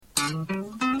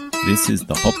This is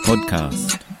the Hop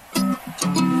Podcast.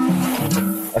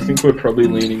 I think we're probably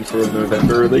leaning for a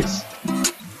November release,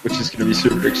 which is going to be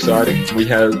super exciting. We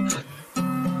have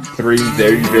 3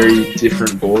 very, very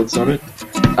different boards on it.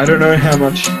 I don't know how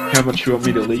much you want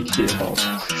me to leak here, Hop.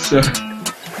 So.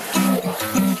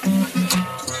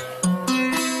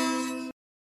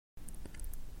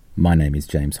 My name is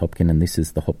James Hopkin and this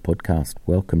is the Hop Podcast.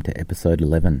 Welcome to episode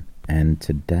 11, and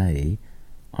today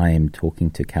I am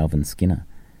talking to Calvin Skinner.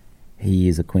 He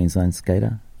is a Queensland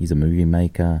skater, he's a movie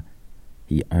maker,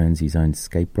 he owns his own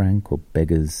skate brand called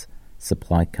Beggars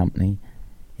Supply Company.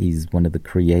 He's one of the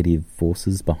creative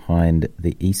forces behind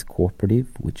the East Cooperative,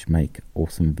 which make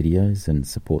awesome videos and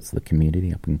supports the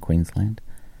community up in Queensland.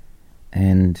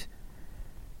 And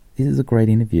this is a great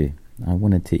interview. I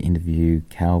wanted to interview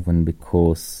Calvin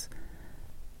because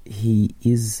he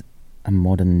is a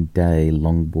modern day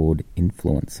longboard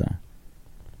influencer.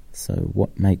 So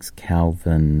what makes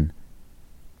Calvin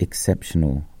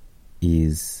exceptional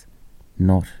is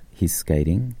not his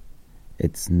skating,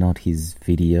 it's not his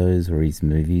videos or his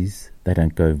movies. They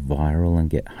don't go viral and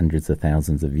get hundreds of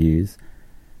thousands of views,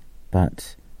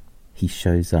 but he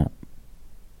shows up,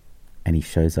 and he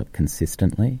shows up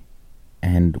consistently,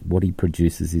 and what he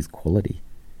produces is quality.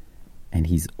 And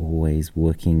he's always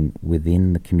working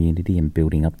within the community and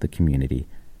building up the community.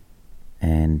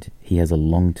 And he has a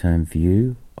long-term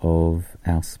view of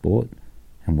our sport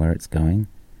and where it's going.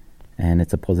 And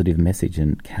it's a positive message,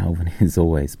 and Calvin is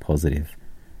always positive.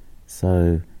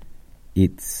 So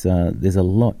it's there's a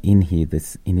lot in here.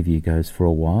 This interview goes for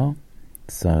a while.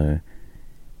 So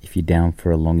if you're down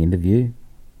for a long interview,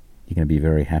 you're going to be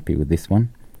very happy with this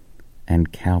one.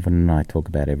 And Calvin and I talk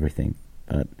about everything,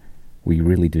 but we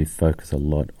really do focus a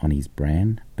lot on his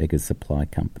brand, Beggars Supply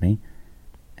Company.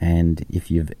 And if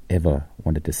you've ever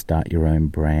wanted to start your own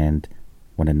brand,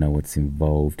 want to know what's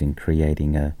involved in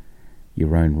creating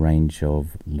your own range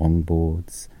of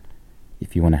longboards,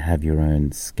 if you want to have your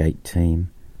own skate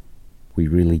team, we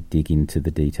really dig into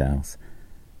the details.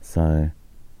 So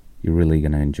you're really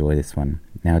going to enjoy this one.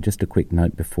 Now, just a quick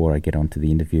note before I get on to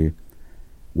the interview.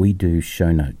 We do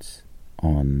show notes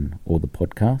on all the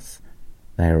podcasts.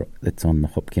 It's on the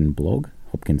Hopkin blog,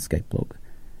 Hopkin Skate blog.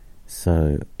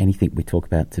 So anything we talk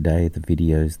about today, the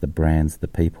videos, the brands, the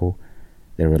people,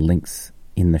 there are links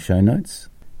in the show notes.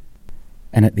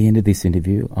 And at the end of this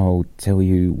interview, I'll tell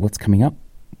you what's coming up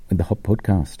with the Hop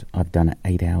Podcast. I've done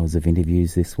 8 hours of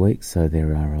interviews this week, so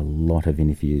there are a lot of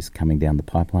interviews coming down the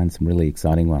pipeline, some really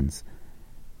exciting ones.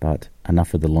 But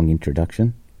enough of the long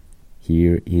introduction.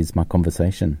 Here is my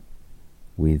conversation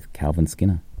with Calvin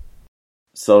Skinner.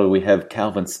 So we have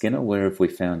Calvin Skinner. Where have we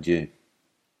found you?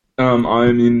 I'm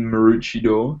in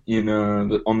Maroochydore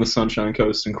on the Sunshine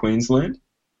Coast in Queensland.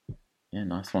 Yeah,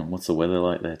 nice one. What's the weather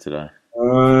like there today?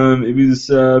 It was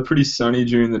pretty sunny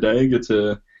during the day. Got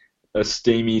to a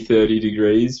steamy 30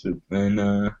 degrees, but then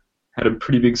had a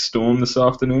pretty big storm this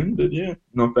afternoon. But yeah,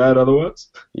 not bad otherwise.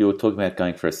 You were talking about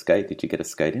going for a skate. Did you get a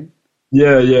skate in?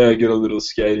 Yeah, I got a little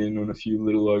skate in on a few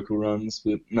little local runs,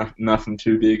 but nothing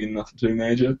too big and nothing too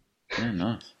major. Yeah,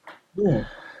 nice. Yeah.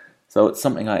 So it's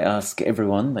something I ask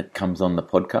everyone that comes on the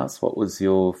podcast. What was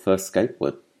your first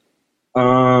skateboard?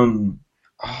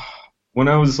 When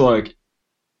I was like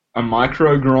a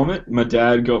micro grommet, my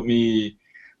dad got me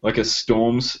like a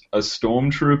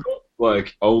Stormtrooper,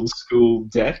 like old school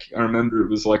deck. I remember it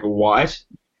was like a white,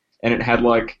 and it had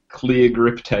like clear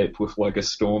grip tape with like a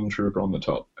Stormtrooper on the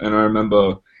top. And I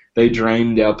remember they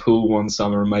drained our pool one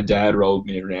summer, and my dad rolled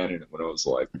me around in it when I was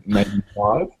like maybe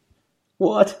 5.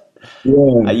 What?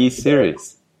 Yeah. Are you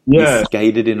serious? Yeah. You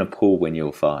skated in a pool when you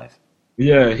were 5?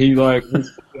 Yeah, he like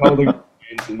was holding my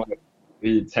hands and like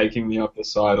taking me up the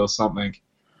side or something.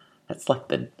 That's like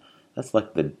the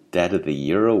Dad of the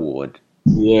Year award.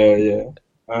 Yeah.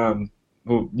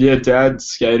 Well, yeah, Dad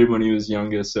skated when he was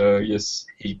younger, so I guess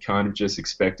he kind of just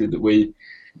expected that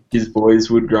his boys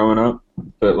would growing up.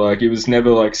 But like, it was never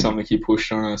like something he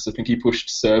pushed on us. I think he pushed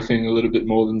surfing a little bit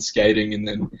more than skating, and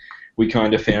then we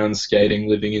kind of found skating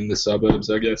living in the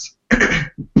suburbs, I guess.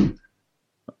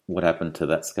 What happened to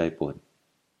that skateboard?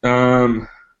 Oh,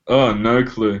 no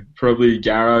clue. Probably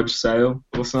garage sale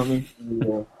or something.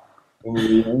 Yeah.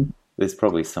 There's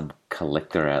probably some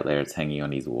collector out there that's hanging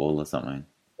on his wall or something.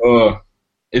 Oh,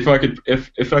 if I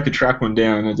could track one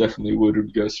down, I definitely would. It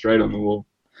would go straight on the wall.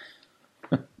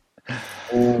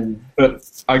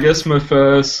 But I guess my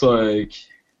first like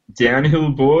downhill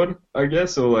board, I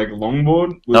guess, or like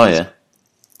longboard.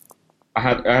 I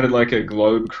had like a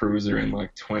Globe Cruiser in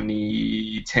like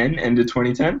 2010, end of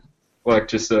 2010. Like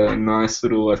just a nice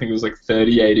little, I think it was like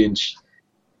 38-inch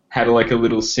had like a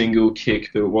little single kick,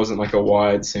 but it wasn't like a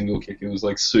wide single kick. It was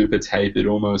like super tapered,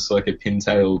 almost like a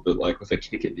pintail, but like with a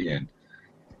kick at the end.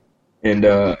 And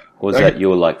Was that you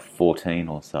were like 14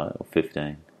 or so, or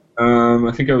 15?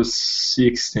 I think I was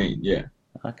 16. Yeah,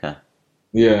 Okay.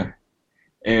 yeah.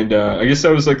 And I guess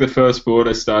that was like the first board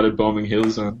I started bombing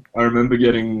hills on. I remember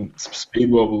getting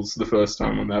speed wobbles the first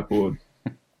time on that board,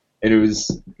 and it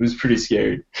was pretty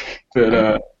scary.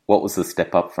 But What was the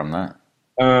step up from that?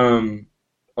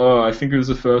 I think it was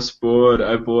the first board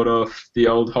I bought off the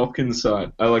old Hopkins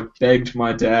site. I like begged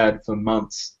my dad for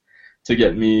months to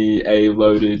get me a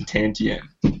loaded Tantien.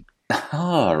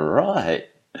 Oh, right.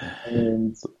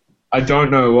 And I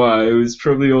don't know why. It was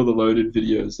probably all the loaded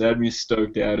videos. They had me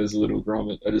stoked out as a little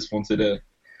grommet. I just wanted to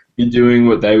be doing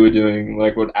what they were doing,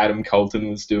 like what Adam Colton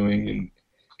was doing and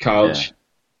Carl. Yeah.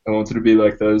 I wanted to be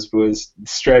like those boys.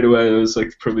 Straight away, it was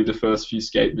like probably the first few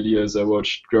skate videos I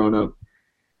watched growing up.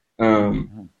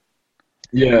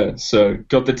 Yeah, so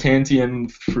got the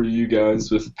Tantien for you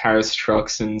guys with Paris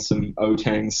trucks and some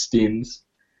Otang stims.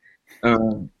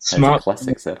 That's a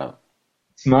classic setup.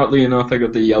 Smartly enough, I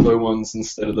got the yellow ones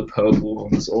instead of the purple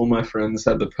ones. All my friends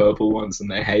had the purple ones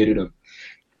and they hated them.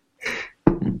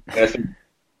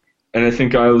 And I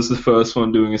think I was the first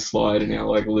one doing a slide in our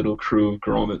like little crew of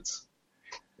grommets.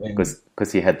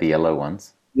 Because you had the yellow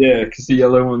ones. Yeah, because the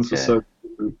yellow ones were so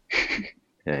cool.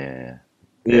 Yeah.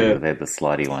 Yeah. They're the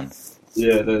slidey ones.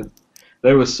 Yeah,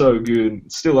 they were so good.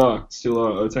 Still are.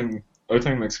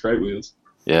 Otang makes great wheels.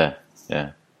 Yeah.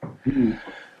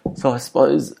 So I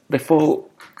suppose before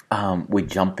we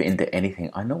jump into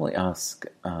anything, I normally ask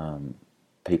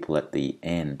people at the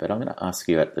end, but I'm going to ask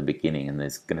you at the beginning, and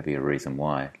there's going to be a reason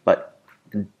why. Like,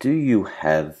 do you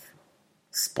have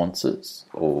sponsors,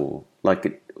 or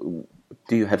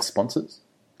do you have sponsors,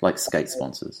 like skate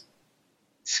sponsors?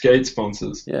 Skate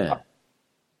sponsors? Yeah.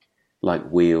 Like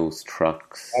wheels,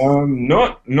 trucks?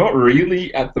 Not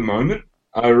really at the moment.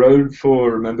 I rode for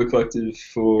Remember Collective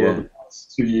for the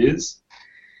past 2 years,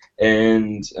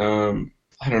 and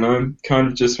I don't know, kind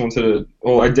of just wanted to.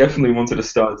 Well, I definitely wanted to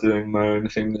start doing my own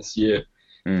thing this year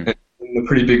in a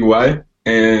pretty big way.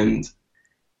 And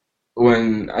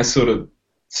when I sort of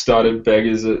started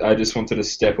Beggars, I just wanted to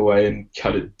step away and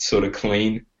cut it sort of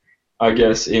clean, I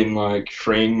guess, in like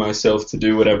freeing myself to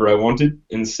do whatever I wanted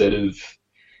instead of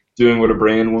doing what a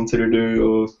brand wanted to do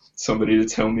or somebody to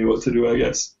tell me what to do, I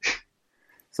guess.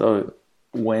 So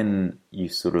when you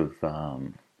sort of,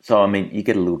 so I mean, you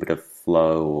get a little bit of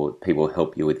flow, or people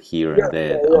help you with here and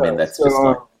there. Yeah. I mean, that's so, just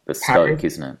like the stoke,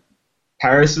 isn't it?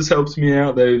 Paris has helped me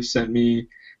out. They've sent me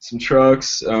some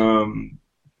trucks.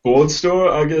 Board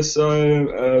store, I guess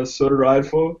I sort of ride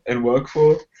for and work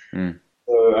for.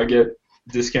 So I get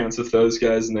discounts with those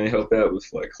guys, and they help out with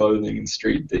like clothing and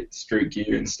street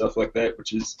gear and stuff like that,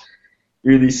 which is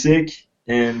really sick.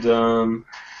 And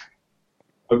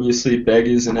obviously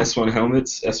Beggars and S1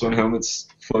 Helmets. S1 Helmets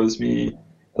flows me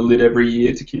a lid every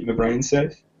year to keep my brain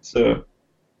safe. So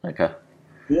okay.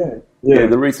 Yeah.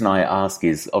 The reason I ask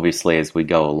is obviously as we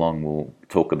go along, we'll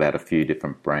talk about a few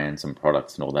different brands and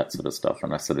products and all that sort of stuff.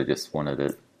 And I sort of just wanted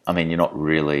to, I mean, you're not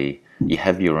really, you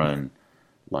have your own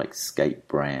like skate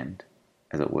brand,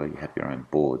 as it were, you have your own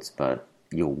boards, but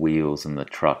your wheels and the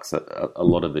trucks, a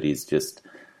lot of it is just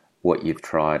what you've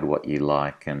tried, what you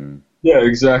like. And yeah,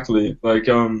 exactly. Like,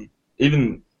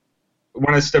 even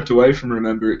when I stepped away from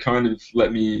Remember, it kind of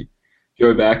let me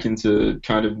go back into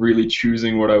kind of really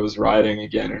choosing what I was riding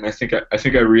again. And I think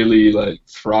I really like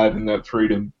thrive in that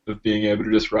freedom of being able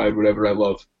to just ride whatever I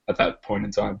love at that point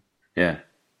in time. Yeah.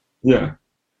 Yeah.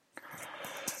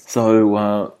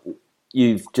 So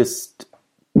you've just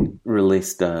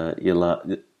released a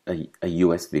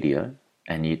US video,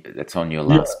 and that's on your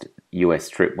last US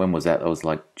trip. When was that? That was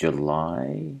like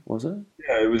July, was it?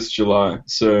 Yeah, it was July.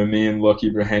 So me and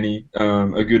Lockie Braheny,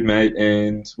 a good mate,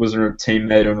 and was a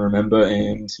teammate on Remember,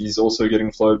 and he's also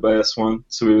getting flowed by S1.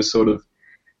 So we were sort of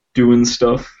doing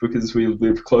stuff because we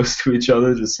live close to each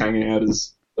other, just hanging out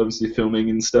as obviously filming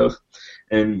and stuff.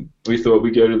 And we thought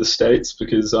we'd go to the States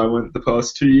because I went the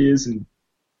past 2 years, and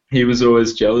he was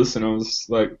always jealous, and I was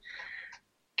like,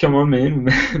 come on, man,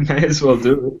 may as well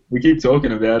do it. We keep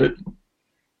talking about it.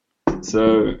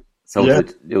 So yeah.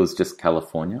 It was just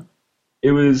California?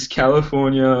 It was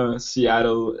California,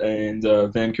 Seattle, and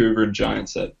Vancouver and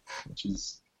Giants Head, which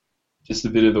is just a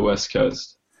bit of the West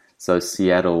Coast. So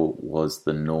Seattle was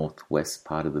the northwest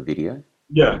part of the video?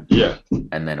 Yeah.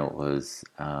 And then it was...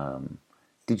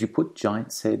 did you put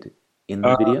Giants Head in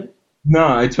the video?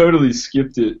 No, I totally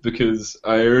skipped it because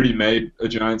I already made a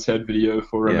Giants Head video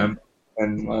for Remember. Yeah.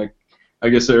 And like, I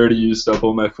guess I already used up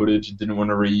all my footage and didn't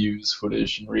want to reuse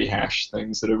footage and rehash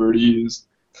things that I've already used.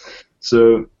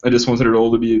 So I just wanted it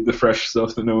all to be the fresh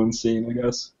stuff that no one's seen, I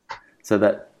guess. So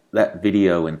that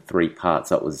video in 3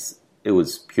 parts, it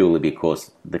was purely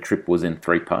because the trip was in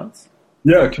 3 parts?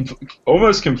 Yeah,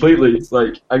 almost completely.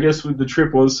 Like, I guess the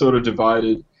trip was sort of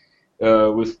divided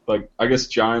with, like, I guess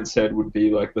Giant's Head would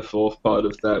be like the 4th part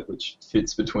of that, which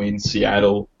fits between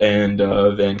Seattle and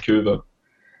Vancouver.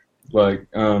 Like,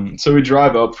 so we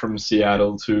drive up from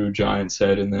Seattle to Giant's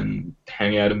Head and then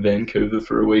hang out in Vancouver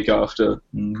for a week after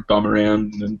and bum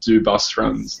around and do bus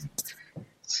runs,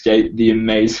 skate the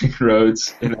amazing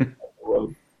roads in the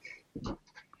world.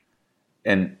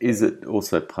 And is it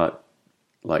also part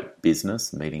like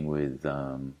business, meeting with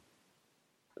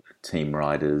team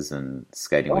riders and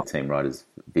skating with team riders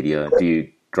video? Do you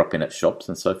drop in at shops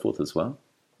and so forth as well?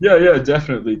 Yeah,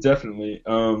 definitely.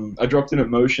 I dropped in at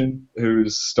Motion,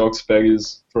 who's Stocks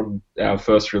Beggars from our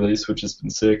first release, which has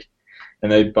been sick,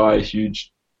 and they buy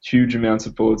huge amounts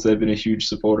of boards. They've been a huge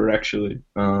supporter, actually,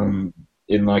 in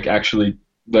like actually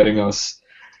letting us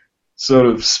sort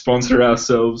of sponsor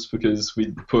ourselves, because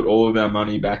we put all of our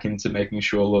money back into making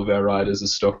sure all of our riders are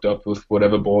stocked up with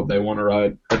whatever board they want to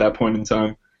ride at that point in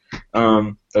time.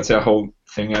 That's our whole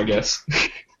thing, I guess.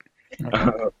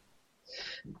 Okay.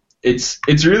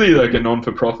 It's really like a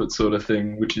non-for-profit sort of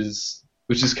thing, which is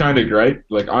kind of great.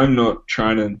 Like, I'm not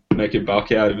trying to make a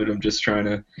buck out of it. I'm just trying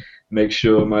to make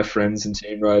sure my friends and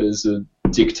team riders are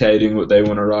dictating what they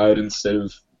want to ride instead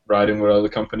of riding what other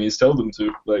companies tell them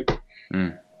to. Like,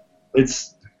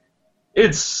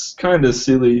 it's kind of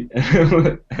silly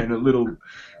and a little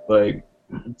like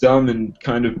dumb and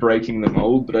kind of breaking the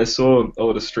mold. But I saw a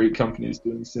lot of street companies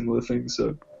doing similar things.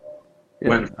 So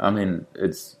yeah, I mean,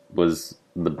 it was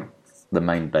the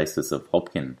main basis of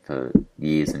Hopkin for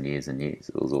years and years and years.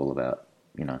 It was all about,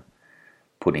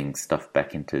 putting stuff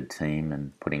back into team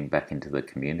and putting back into the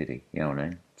community. You know what I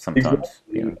mean? Sometimes,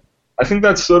 exactly. I think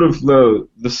that's sort of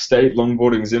the state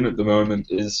longboarding's in at the moment,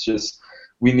 is just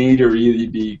we need to really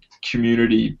be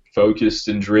community focused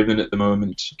and driven at the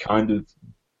moment to kind of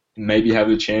maybe have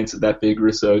a chance at that big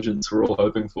resurgence we're all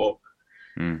hoping for.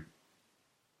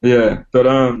 Yeah, but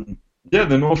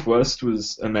the Northwest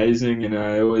was amazing, and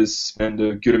I always spend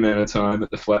a good amount of time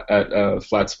at the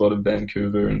Flat Spot in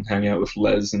Vancouver and hang out with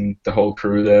Les and the whole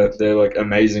crew there. They're like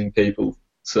amazing people.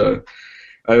 So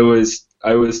I always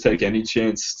take any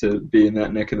chance to be in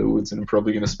that neck of the woods, and I'm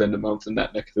probably going to spend a month in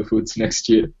that neck of the woods next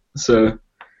year. So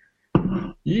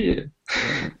yeah.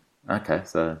 Okay,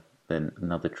 so then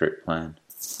another trip planned.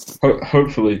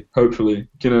 Hopefully.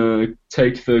 Gonna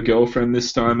take the girlfriend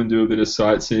this time and do a bit of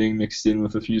sightseeing mixed in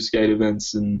with a few skate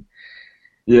events, and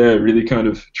yeah, really kind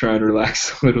of try and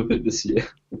relax a little bit this year.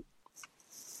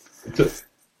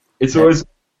 It's always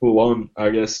full on, I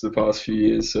guess, the past few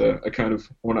years, so I kind of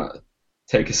want to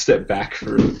take a step back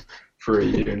for a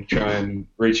year and try and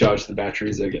recharge the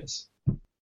batteries, I guess.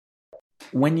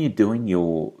 When you're doing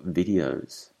your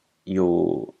videos,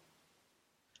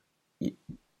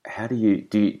 how do you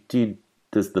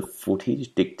does the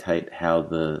footage dictate how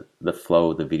the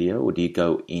flow of the video, or do you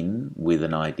go in with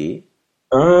an idea?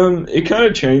 It kind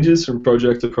of changes from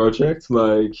project to project.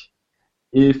 Like,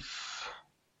 if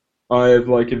I have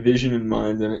like a vision in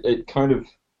mind, and it kind of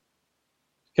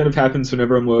happens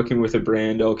whenever I'm working with a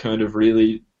brand, I'll kind of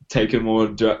really take a more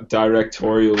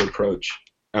directorial approach,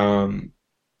 and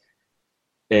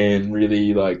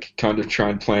really like kind of try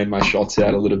and plan my shots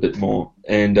out a little bit more.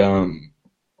 And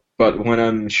but when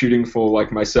I'm shooting for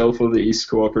like myself or the East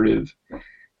Cooperative,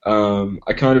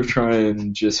 I kind of try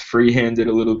and just freehand it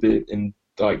a little bit and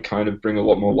like kind of bring a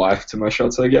lot more life to my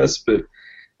shots, I guess.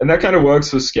 And that kind of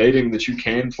works for skating, that you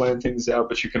can plan things out,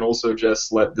 but you can also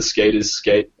just let the skaters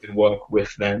skate and work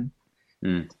with them.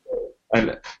 And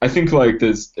I think like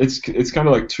it's kind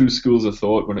of like two schools of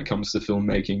thought when it comes to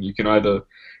filmmaking. You can either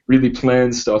really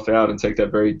plan stuff out and take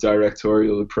that very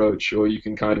directorial approach, or you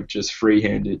can kind of just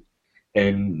freehand it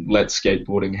and let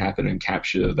skateboarding happen and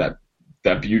capture that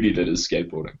beauty that is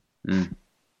skateboarding.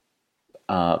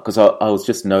 Because I was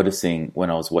just noticing when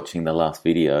I was watching the last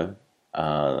video,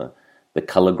 the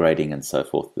color grading and so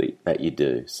forth that you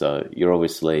do. So you're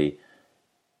obviously,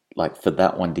 like for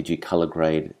that one, did you color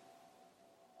grade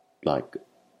like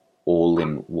all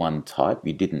in one type?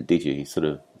 You didn't, did you? You sort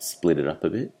of split it up a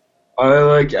bit? I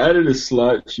like added a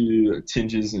slight few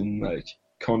tinges and like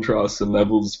contrasts and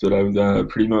levels, but I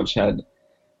pretty much I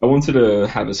wanted to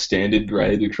have a standard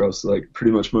grade across like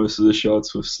pretty much most of the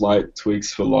shots, with slight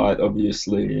tweaks for light,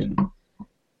 obviously,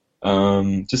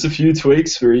 and just a few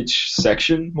tweaks for each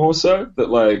section more so.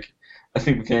 But like, I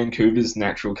think Vancouver's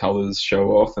natural colors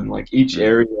show off, and like each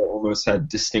area almost had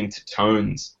distinct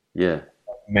tones. Yeah.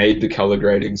 Made the color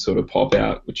grading sort of pop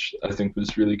out, which I think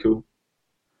was really cool.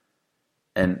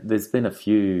 And there's been a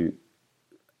few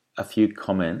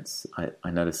comments.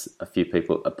 I noticed a few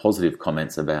people, positive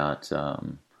comments about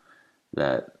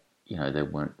that. There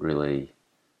weren't really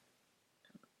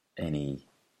any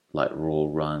like raw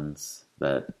runs.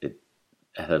 That it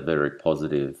had a very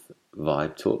positive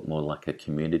vibe to it, more like a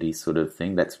community sort of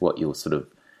thing. That's what you're sort of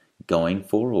going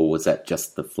for, or was that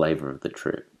just the flavour of the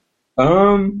trip?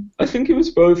 I think it was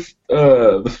both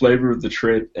the flavor of the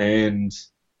trip and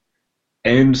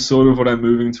sort of what I'm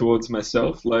moving towards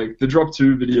myself. Like the Drop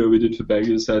 2 video we did for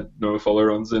Beggars had no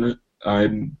follow-ons in it.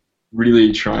 I'm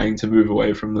really trying to move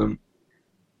away from them.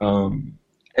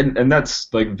 And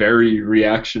that's like very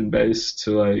reaction based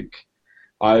to like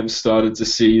I've started to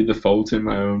see the fault in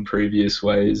my own previous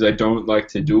ways. I don't like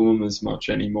to do them as much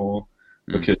anymore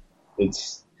because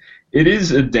it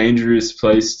is a dangerous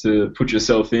place to put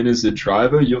yourself in as a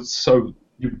driver. You're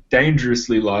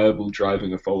dangerously liable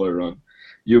driving a follow run.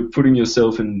 You're putting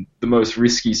yourself in the most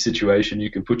risky situation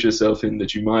you could put yourself in,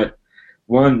 that you might,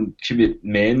 one, commit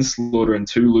manslaughter, and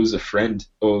two, lose a friend,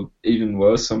 or even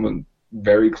worse, someone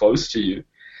very close to you.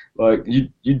 Like,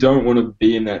 you don't want to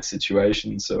be in that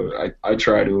situation, so I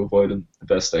try to avoid them the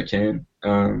best I can.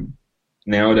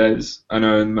 Nowadays, I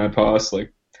know in my past,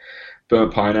 like,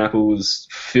 Burnt Pineapple was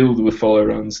filled with follow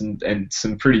runs and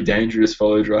some pretty dangerous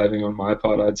follow driving on my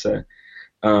part, I'd say.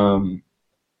 And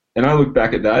I look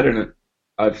back at that and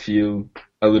I feel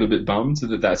a little bit bummed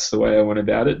that that's the way I went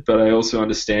about it, but I also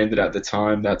understand that at the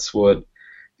time that's what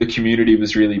the community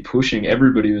was really pushing.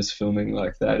 Everybody was filming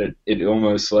like that. It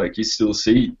almost like you still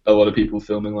see a lot of people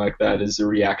filming like that as a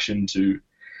reaction to,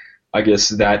 I guess,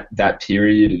 that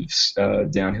period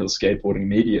of downhill skateboarding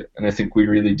media. And I think we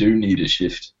really do need a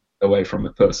shift away from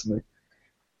it personally.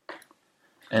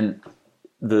 And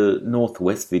the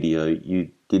Northwest video, you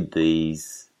did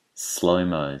these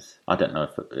slow-mos. I don't know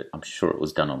I'm sure it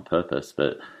was done on purpose,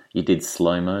 but you did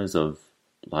slow-mos of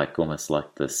like almost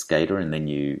like the skater, and then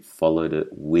you followed it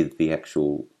with the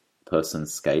actual person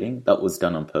skating. That was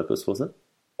done on purpose, was it?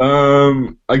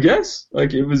 I guess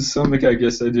like it was something I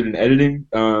guess I did in editing.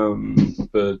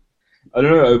 But I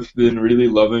don't know. I've been really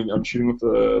loving. I'm shooting with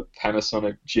a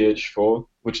Panasonic GH4,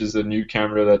 which is a new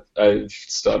camera that I've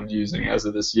started using as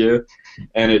of this year,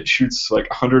 and it shoots like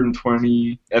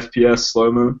 120 FPS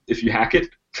slow-mo if you hack it.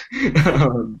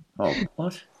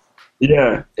 What?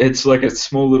 Yeah, it's like a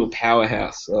small little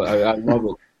powerhouse. I love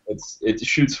it. It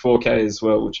shoots 4K as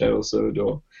well, which I also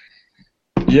adore.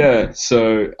 Yeah,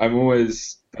 so I'm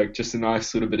always like just a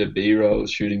nice little bit of B-roll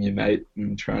shooting your mate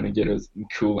and trying to get a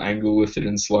cool angle with it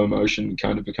in slow motion.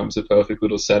 Kind of becomes a perfect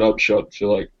little setup shot for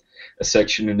like a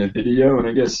section in a video. And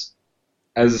I guess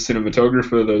as a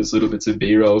cinematographer, those little bits of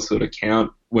B-roll sort of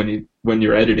count when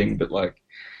you're editing, but like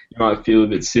you might feel a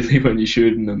bit silly when you're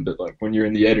shooting them, but like when you're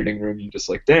in the editing room, you're just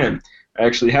like, damn, I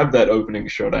actually have that opening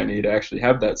shot I need. I actually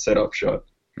have that setup shot.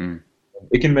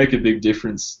 It can make a big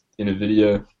difference in a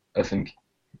video, I think.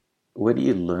 Where do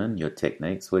you learn your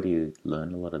techniques? Where do you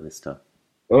learn a lot of this stuff?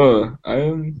 Oh, I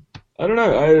don't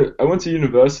know. I went to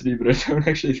university, but I don't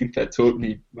actually think that taught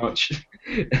me much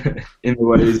in the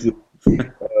ways of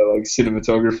like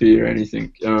cinematography or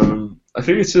anything. I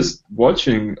think it's just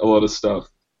watching a lot of stuff.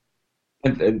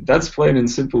 And that's plain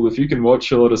and simple. If you can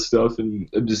watch a lot of stuff and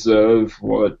observe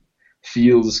what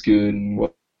feels good and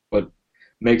what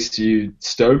makes you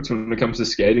stoked when it comes to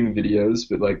skating videos,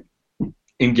 but like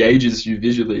engages you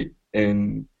visually.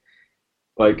 And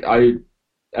like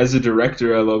as a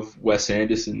director, I love Wes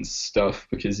Anderson's stuff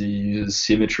because he uses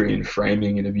symmetry and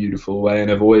framing in a beautiful way,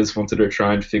 and I've always wanted to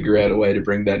try and figure out a way to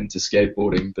bring that into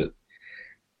skateboarding, but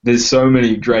there's so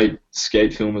many great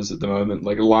skate filmers at the moment.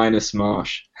 Like Linus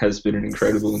Marsh has been an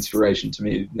incredible inspiration to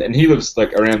me, and he lives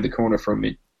like around the corner from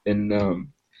me. And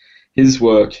his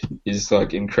work is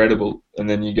like incredible. And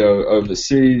then you go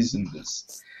overseas, and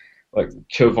there's like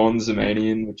Kevon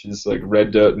Zamanian, which is like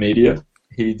Red Dirt Media.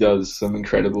 He does some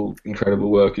incredible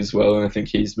work as well, and I think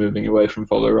he's moving away from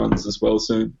follow runs as well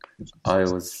soon. I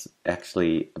was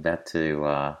actually about to.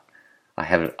 I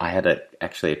had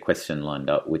actually a question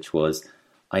lined up, which was,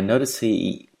 I noticed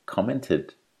he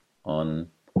commented on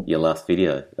your last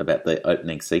video about the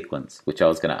opening sequence, which I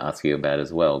was going to ask you about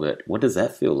as well. But what does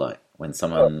that feel like when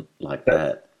someone like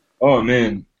that? Oh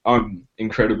man, I'm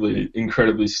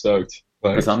incredibly stoked.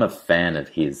 Because I'm a fan of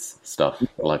his stuff.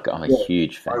 Like, I'm a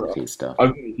huge fan of his stuff.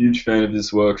 I've been a huge fan of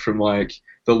his work from like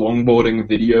the longboarding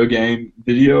video game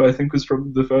video. I think was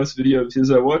from the first video of his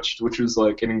I watched, which was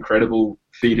like an incredible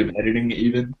feat of editing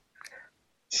even.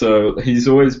 So he's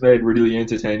always made really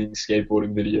entertaining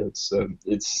skateboarding videos. So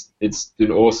it's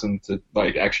been awesome to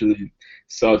like actually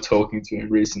start talking to him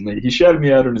recently. He shouted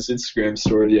me out on his Instagram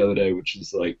story the other day, which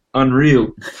is like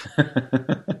unreal.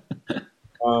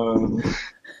 Um,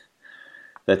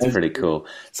 That's pretty cool.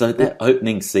 So that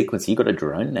opening sequence, you got a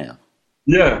drone now.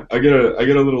 yeah, I got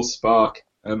a little Spark.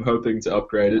 I'm hoping to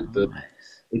upgrade it, but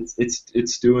Nice.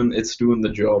 it's doing the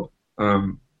job.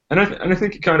 And I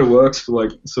think it kind of works for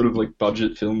like sort of like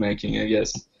budget filmmaking, I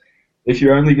guess. If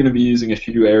you're only going to be using a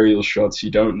few aerial shots,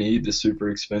 you don't need the super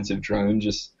expensive drone.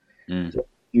 Just Mm. a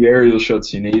few aerial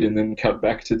shots you need, and then cut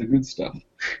back to the good stuff.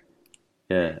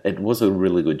 Yeah, it was a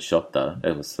really good shot though.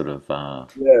 It was sort of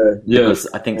Yeah, because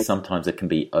I think sometimes it can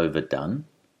be overdone.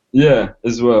 yeah,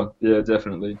 as well. Yeah,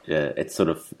 definitely. Yeah, it's sort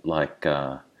of like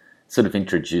sort of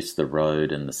introduced the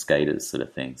road and the skaters sort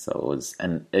of thing. So it was,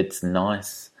 and it's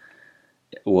nice.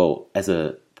 Well, as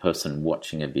a person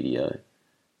watching a video,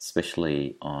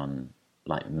 especially on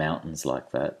like mountains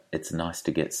like that, it's nice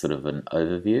to get sort of an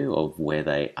overview of where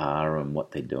they are and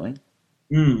what they're doing.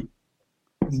 Mm,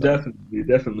 So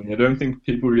definitely. I don't think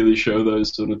people really show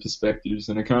those sort of perspectives,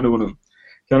 and I kind of want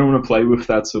to play with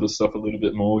that sort of stuff a little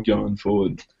bit more going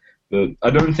forward. But I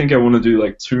don't think I want to do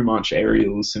like too much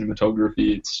aerial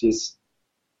cinematography. It's just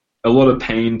a lot of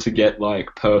pain to get like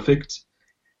perfect.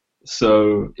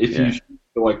 So if you yeah, shoot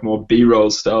for, like more B-roll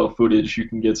style footage, you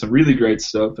can get some really great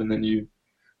stuff, and then you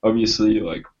obviously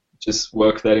like just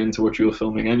work that into what you're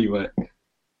filming anyway.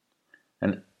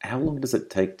 and how long does it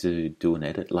take to do an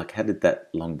edit? Like, how did that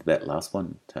long did that last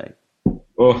one take?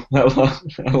 Oh,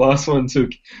 that last one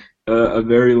took a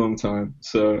very long time.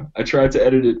 So I tried to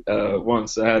edit it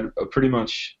once. I had pretty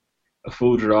much a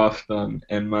full draft done,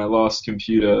 and my last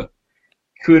computer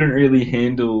couldn't really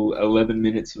handle 11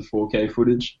 minutes of 4K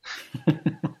footage,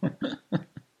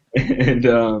 and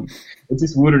it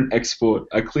just wouldn't export.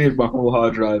 I cleared my whole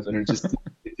hard drive, and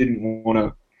it didn't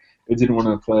want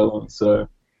to play along. So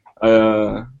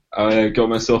I got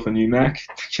myself a new Mac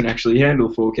that can actually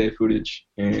handle 4K footage,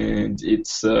 and it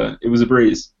was a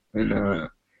breeze. And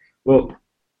well,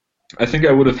 I think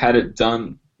I would have had it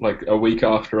done like a week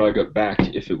after I got back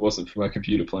if it wasn't for my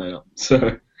computer playing up.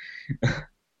 So,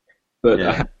 but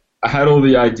Yeah, I had all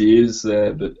the ideas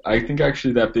there, but I think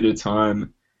actually that bit of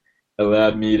time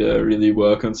allowed me to really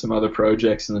work on some other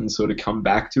projects and then sort of come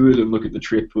back to it and look at the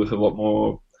trip with a lot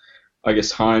more, I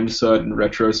guess, hindsight and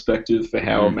retrospective for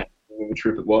how mm. amazing the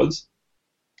trip it was.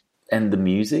 And the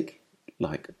music,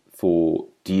 like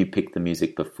do you pick the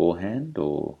music beforehand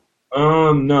or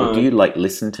do No. you like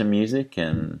listen to music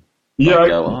and Yeah, like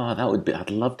go, oh, that would be, I'd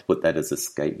love to put that as a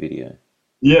skate video.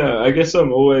 yeah, I guess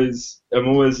I'm always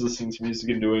listening to music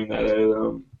and doing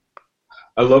that.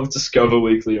 I love Discover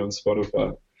Weekly on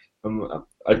Spotify.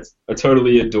 I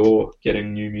totally adore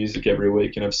getting new music every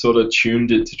week, and I've sort of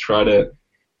tuned it to try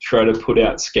to put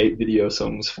out skate video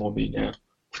songs for me now,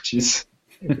 which is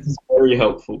it's very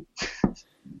helpful.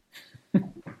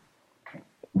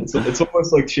 It's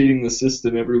almost like cheating the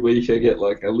system. Every week I get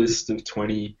like a list of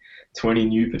 20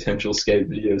 new potential skate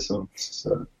video songs.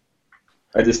 So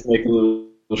I just make a little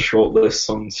short lists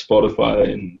on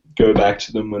Spotify and go back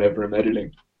to them whenever I'm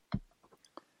editing.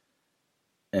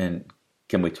 And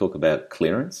can we talk about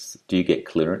clearance? Do you get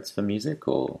clearance for music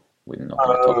or we're not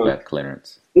going to talk Uh, about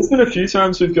clearance? there's been a few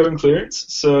times we've gotten clearance.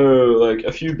 So like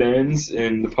a few bands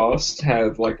in the past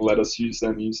have like let us use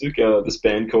their music. This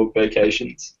band called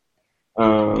Vacations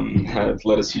have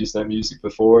let us use their music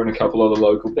before, and a couple other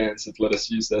local bands have let us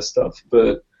use their stuff.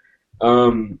 But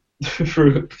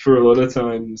for a lot of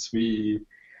times we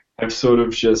have sort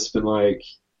of just been like,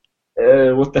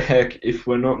 what the heck? If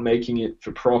we're not making it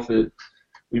for profit,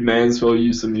 we may as well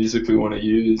use the music we want to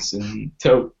use and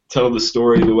tell the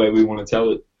story the way we want to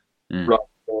tell it, Mm. rather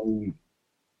than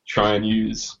try and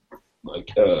use like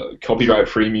copyright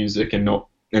free music and not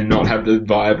have the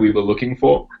vibe we were looking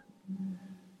for.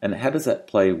 And how does that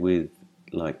play with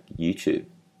like YouTube?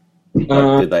 Like,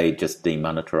 Uh, do they just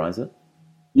demonetize it?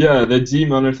 yeah, they're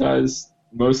demonetized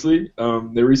mostly.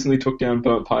 They recently took down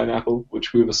Burnt Pineapple,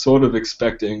 which we were sort of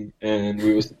expecting, and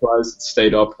we were surprised it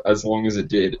stayed up as long as it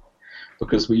did,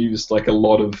 because we used like a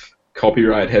lot of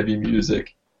copyright heavy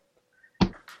music.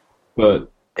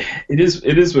 But it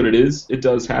is what it is. It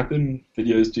does happen.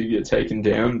 Videos do get taken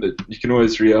down, but you can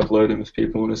always re-upload them if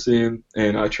people want to see them.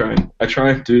 And I try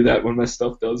and do that when my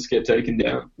stuff does get taken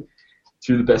down,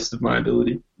 to the best of my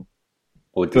ability.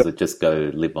 Or does it just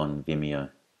go live on Vimeo?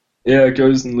 Yeah, it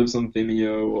goes and lives on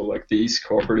Vimeo, or like the East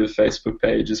Cooperative Facebook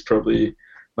page is probably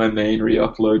my main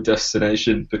re-upload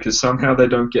destination, because somehow they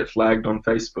don't get flagged on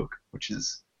Facebook, which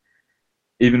is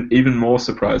even more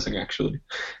surprising actually.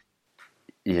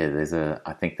 Yeah,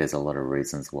 I think there's a lot of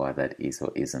reasons why that is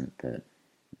or isn't, but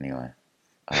anyway.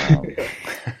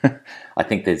 I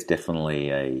think there's definitely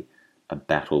a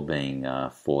battle being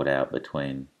fought out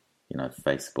between,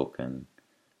 Facebook and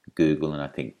Google, and I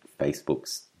think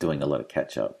Facebook's doing a lot of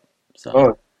catch up.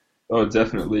 So, oh,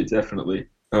 definitely, definitely.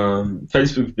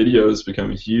 Facebook video has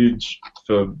become huge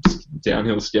for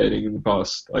downhill skating in the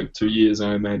past 2 years.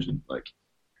 I imagine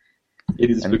it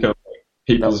has become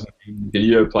people's main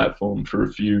video platform for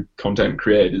a few content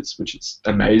creators, which is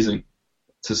amazing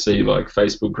to see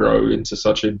Facebook grow into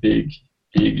such a big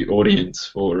audience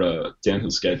for downhill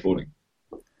skateboarding.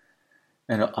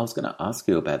 And I was going to ask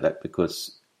you about that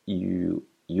because you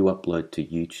upload to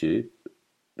YouTube,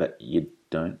 but you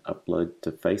don't upload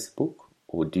to Facebook,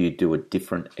 or do you do a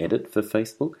different edit for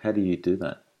Facebook? How do you do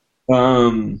that?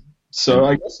 So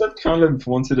I guess I've kind of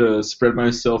wanted to spread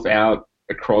myself out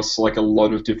across a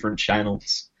lot of different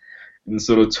channels and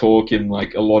sort of talk in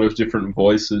a lot of different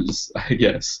voices, I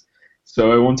guess.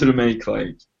 So I wanted to make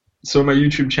so my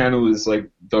YouTube channel is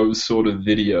those sort of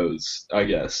videos, I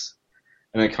guess.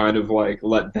 And I kind of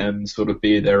let them sort of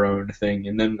be their own thing.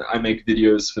 And then I make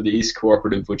videos for the East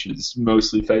Cooperative, which is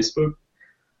mostly Facebook.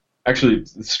 Actually,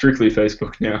 strictly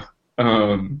Facebook now.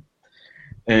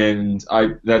 And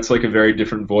that's a very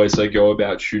different voice. I go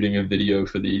about shooting a video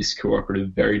for the East Cooperative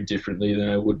very differently than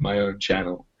I would my own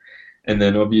channel. And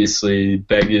then obviously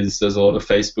Beggars does a lot of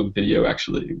Facebook video,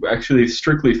 actually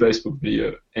strictly Facebook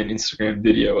video and Instagram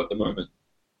video at the moment.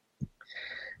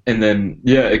 And then,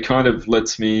 yeah, it kind of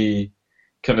lets me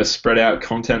kind of spread out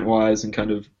content-wise and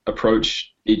kind of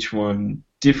approach each one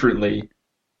differently,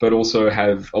 but also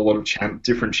have a lot of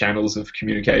different channels of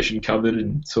communication covered,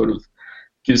 and sort of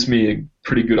gives me a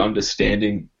pretty good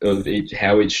understanding of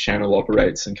how each channel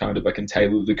operates, and kind of I can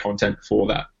tailor the content for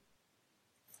that.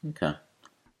 Okay.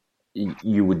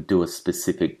 You would do a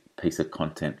specific piece of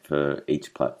content for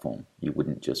each platform. You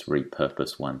wouldn't just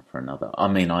repurpose one for another. I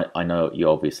mean, I know you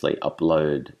obviously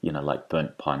upload,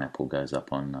 Burnt Pineapple goes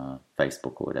up on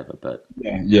Facebook or whatever, but...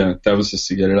 Yeah, that was just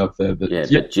to get it up there. But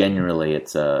but generally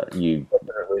it's you...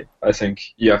 Definitely. I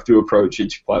think you have to approach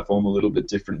each platform a little bit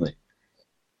differently.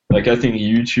 I think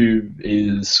YouTube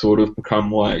is sort of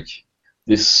become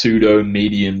this pseudo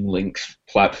medium length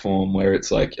platform where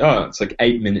it's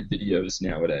 8-minute videos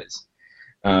nowadays.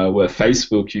 Where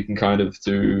Facebook, you can kind of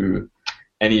do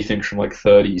anything from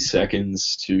 30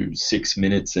 seconds to 6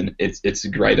 minutes, and it's a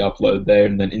great upload there.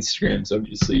 And then Instagram's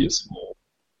obviously a small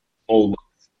content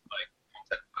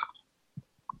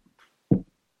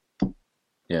platform.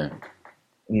 Yeah.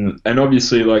 And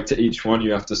obviously, to each one,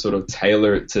 you have to sort of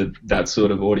tailor it to that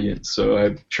sort of audience. So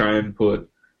I try and put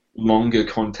longer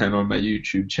content on my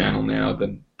YouTube channel now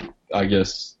than I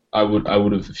guess I would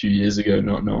have a few years ago,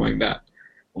 not knowing that,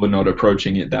 or not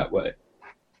approaching it that way.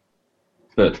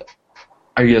 But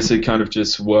I guess it kind of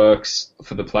just works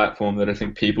for the platform that I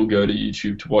think people go to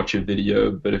YouTube to watch a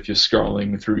video, but if you're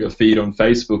scrolling through your feed on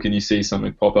Facebook and you see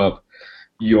something pop up,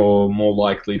 you're more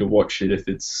likely to watch it if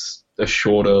it's a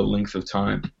shorter length of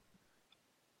time.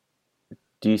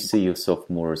 Do you see yourself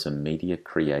more as a media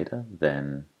creator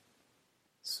than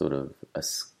sort of a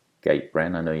skate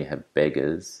brand? I know you have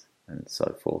Beggars and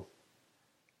so forth,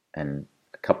 and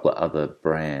a couple of other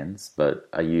brands, but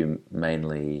are you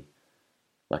mainly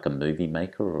a movie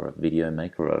maker or a video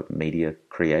maker or a media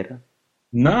creator?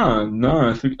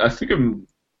 No. I think I'm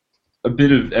a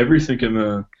bit of everything.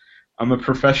 I'm a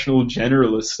professional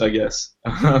generalist, I guess.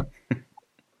 I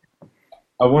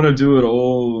want to do it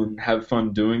all and have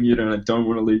fun doing it, and I don't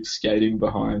want to leave skating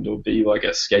behind or be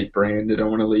a skate brand. I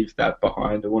don't want to leave that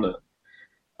behind. I want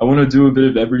to do a bit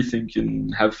of everything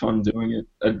and have fun doing it.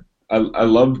 I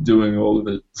love doing all of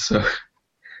it, so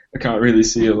I can't really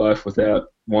see a life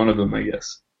without one of them, I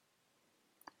guess.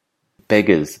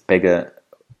 Beggar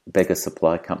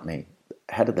Supply Company.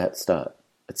 How did that start?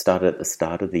 It started at the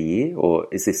start of the year, or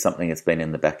is this something that's been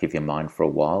in the back of your mind for a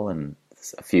while and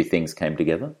a few things came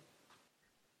together?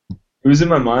 It was in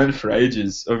my mind for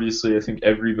ages. Obviously, I think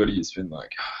everybody has been I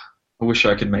wish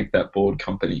I could make that board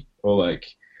company, or I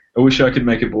wish I could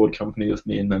make a board company with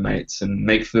me and my mates and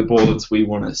make the boards we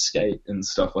want to skate and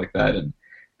stuff like that. And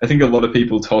I think a lot of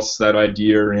people toss that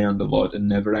idea around a lot and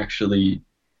never actually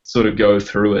sort of go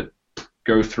through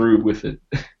with it.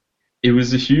 It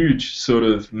was a huge sort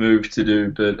of move to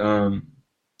do, but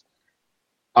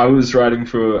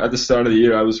at the start of the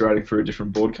year, I was writing for a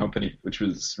different board company, which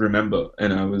was Remember,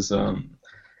 and I was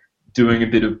doing a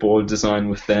bit of board design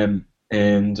with them.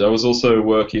 And I was also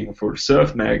working for a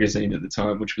surf magazine at the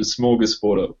time, which was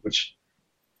Smorgasborder, which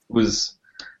was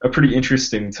a pretty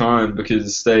interesting time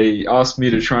because they asked me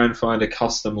to try and find a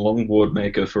custom longboard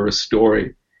maker for a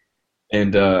story.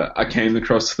 and I came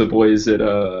across the boys at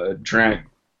Drang,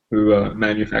 who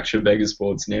manufacture Vegas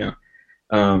boards now.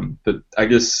 But I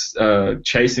guess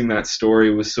chasing that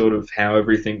story was sort of how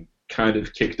everything kind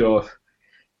of kicked off,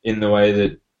 in the way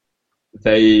that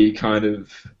they kind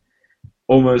of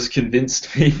almost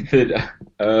convinced me that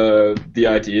the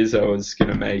ideas I was going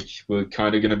to make were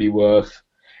kind of going to be worth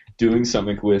doing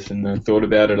something with, and I thought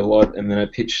about it a lot, and then I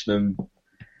pitched them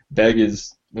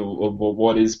Beggars, or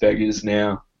what is Beggars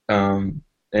now, and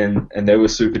they were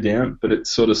super down, but it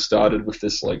sort of started with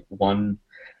this like one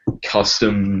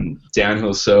custom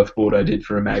downhill surfboard I did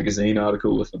for a magazine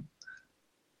article with them.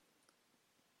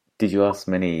 Did you ask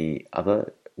many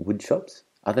other wood shops?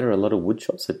 Are there a lot of wood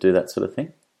shops that do that sort of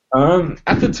thing?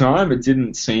 At the time, it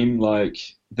didn't seem like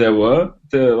there were.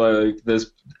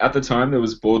 At the time there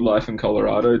was Board Life in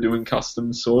Colorado doing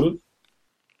customs, sort of.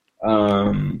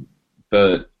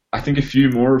 But I think a few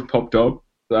more have popped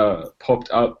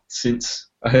up since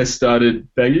I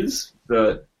started Beggars.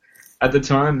 But at the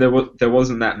time, there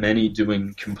wasn't that many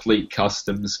doing complete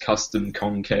customs, custom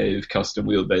concave, custom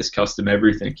wheelbase, custom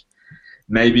everything.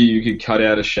 Maybe you could cut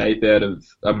out a shape out of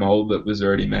a mold that was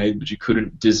already made, but you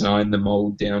couldn't design the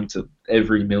mold down to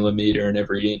every millimeter and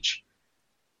every inch,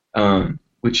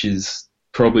 which is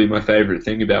probably my favorite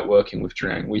thing about working with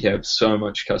Drang. We have so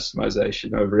much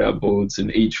customization over our boards,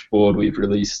 and each board we've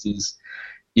released is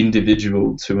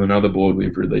individual to another board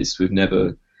we've released. We've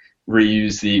never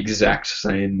reused the exact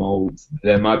same mold.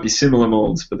 There might be similar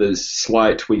molds, but there's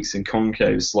slight tweaks in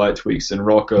concave, slight tweaks in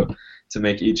rocker to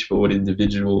make each board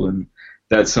individual, and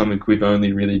that's something we've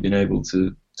only really been able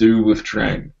to do with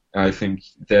Drang. I think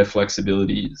their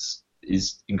flexibility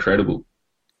is incredible.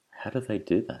 How do they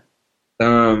do that?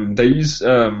 They use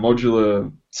a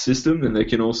modular system, and they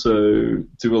can also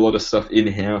do a lot of stuff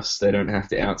in-house. They don't have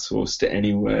to outsource to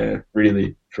anywhere,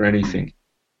 really, for anything.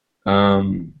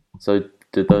 So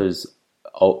do those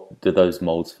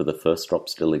molds for the first drop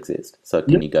still exist? So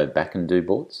can you go back and do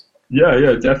boards?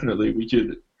 Yeah, definitely. We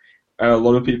could. A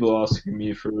lot of people are asking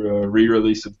me for a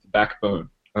re-release of the Backbone,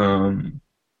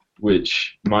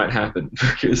 which might happen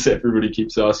because everybody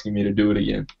keeps asking me to do it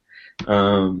again.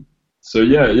 So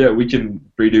we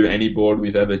can redo any board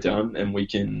we've ever done, and we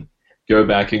can go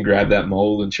back and grab that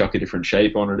mold and chuck a different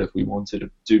shape on it if we wanted to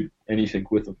do anything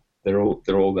with them. They're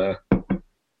all there.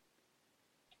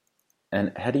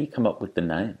 And how do you come up with the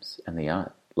names and the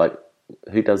art? Like,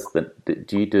 who does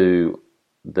do you do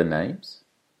the names?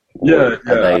 Or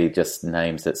are they just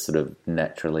names that sort of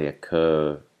naturally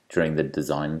occur during the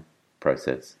design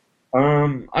process?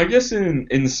 I guess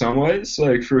in some ways,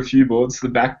 like for a few boards, the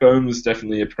Backbone was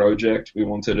definitely a project. I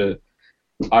wanted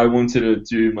to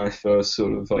do my first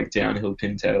sort of like downhill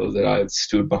pintail that I had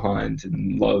stood behind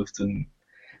and loved and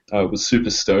was super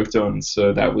stoked on.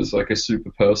 So that was like a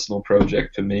super personal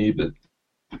project for me. But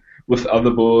with other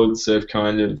boards,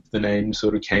 the name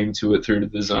sort of came to it through the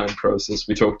design process.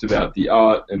 We talked about the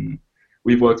art, and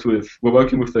we're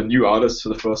working with a new artist for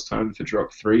the first time for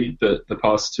Drop 3. The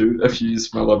past two, I've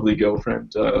used my lovely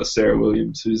girlfriend, Sarah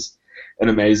Williams, who's an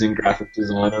amazing graphic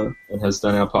designer and has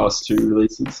done our past two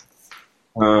releases.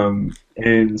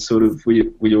 And sort of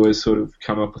we always sort of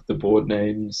come up with the board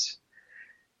names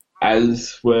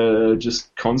as we're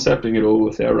just concepting it all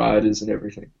with our riders and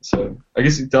everything. So I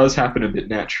guess it does happen a bit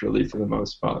naturally for the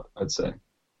most part, I'd say.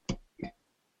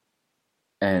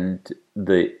 And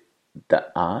the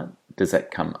art, does that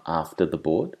come after the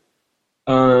board?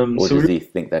 Or does he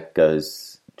think that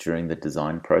goes during the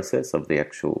design process of the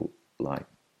actual, like,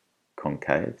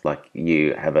 concave? Like,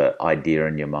 you have an idea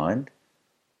in your mind?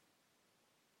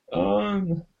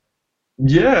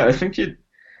 Yeah, I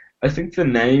think the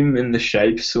name and the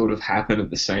shape sort of happen at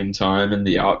the same time, and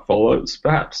the art follows,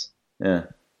 perhaps. Yeah.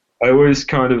 I always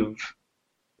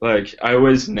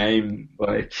name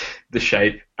like the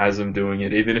shape as I'm doing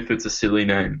it, even if it's a silly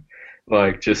name,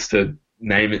 like just to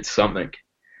name it something.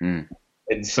 Mm.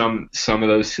 And some of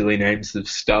those silly names have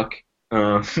stuck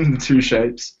to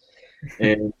shapes,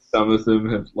 and some of them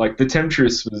have, like the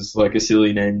Temptress was like a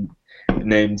silly name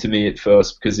to me at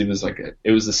first because it was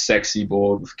a sexy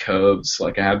board with curves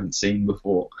like I haven't seen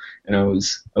before, and I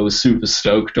was super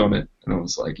stoked on it, and I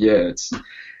was like, yeah,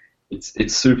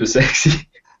 it's super sexy.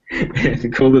 And I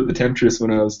called it the Temptress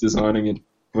when I was designing it.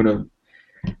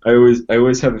 I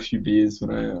always have a few beers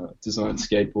when I design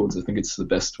skateboards. I think it's the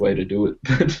best way to do it,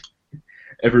 but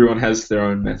everyone has their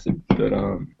own method. But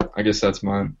I guess that's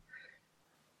mine.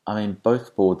 I mean,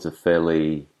 both boards are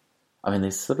fairly. I mean,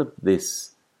 there's sort of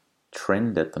this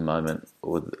trend at the moment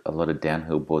with a lot of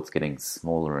downhill boards getting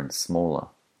smaller and smaller.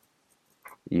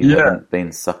 You haven't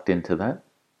been sucked into that?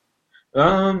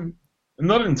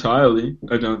 Not entirely,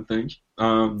 I don't think.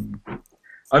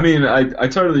 I mean, I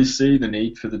totally see the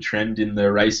need for the trend in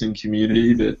the racing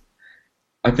community, but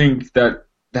I think that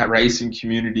racing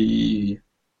community,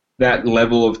 that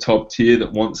level of top tier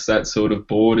that wants that sort of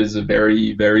board is a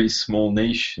very, very small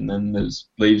niche, and then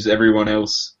leaves everyone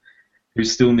else who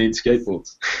still needs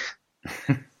skateboards.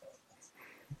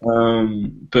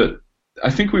 But I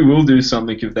think we will do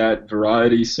something of that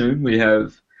variety soon. We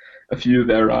have a few of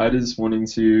our riders wanting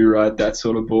to ride that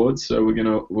sort of board, so we're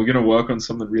gonna work on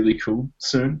something really cool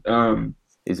soon.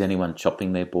 Is anyone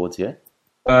chopping their boards yet?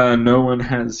 No one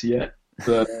has yet,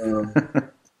 but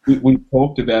we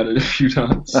talked about it a few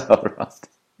times. All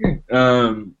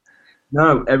right.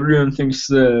 No, everyone thinks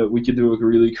that we could do a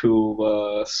really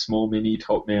cool small mini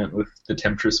top mount with the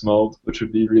Temptress mold, which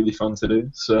would be really fun to do.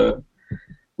 So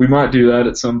we might do that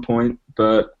at some point,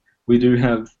 but we do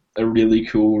have a really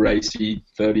cool racy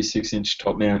 36-inch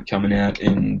top mount coming out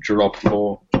in Drop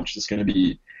 4, which is going to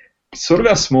be sort of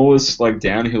our smallest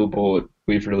downhill board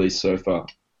we've released so far,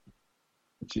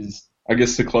 which is, I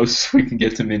guess, the closest we can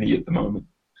get to mini at the moment.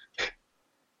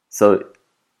 So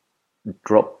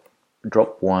drop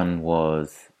 1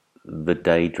 was the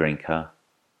Day Drinker,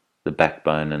 the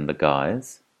Backbone, and the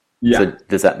Guys. Yeah. So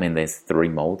does that mean there's 3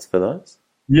 molds for those?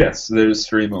 Yes, there's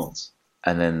 3 molds.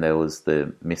 And then there was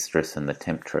the Mistress and the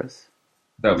Temptress.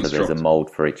 That was so there's a mold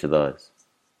for each of those.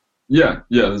 Yeah,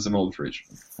 there's a mold for each of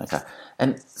them. Okay.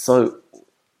 And so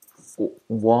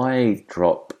why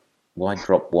drop 1,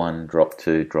 drop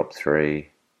 2, drop 3?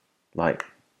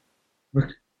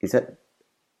 Is that...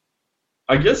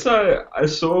 I guess I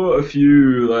saw a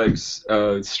few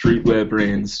streetwear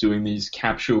brands doing these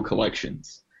capsule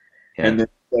collections, and they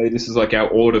say this is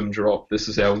our autumn drop, this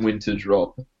is our winter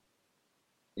drop.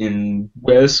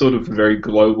 We're sort of a very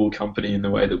global company in the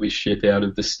way that we ship out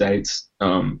of the States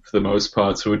for the most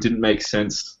part, so it didn't make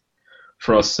sense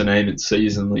for us to name it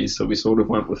seasonally, so we sort of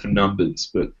went with the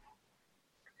numbers, but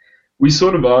we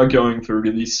sort of are going for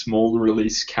really small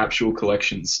release capsule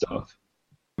collection stuff.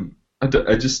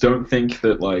 I just don't think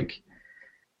that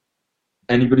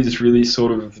anybody's really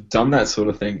sort of done that sort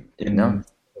of thing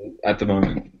at the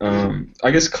moment.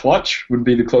 I guess Clutch would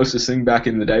be the closest thing back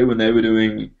in the day when they were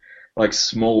doing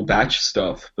small batch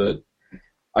stuff, but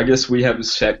I guess we have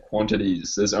set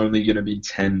quantities. There's only going to be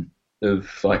 10 of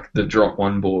the Drop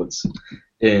 1 boards,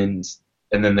 and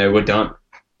then they were done,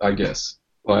 I guess.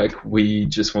 We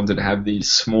just wanted to have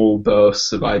these small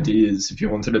bursts of ideas. If you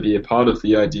wanted to be a part of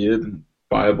the idea, then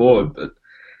buy a board, but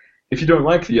if you don't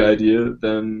like the idea,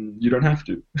 then you don't have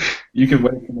to. You can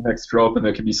wait for the next drop, and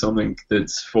there can be something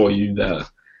that's for you there.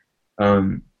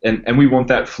 And we want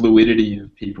that fluidity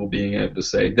of people being able to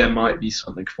say, there might be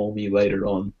something for me later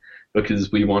on,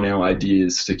 because we want our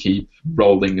ideas to keep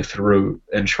rolling through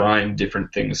and trying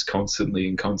different things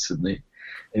constantly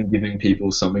and giving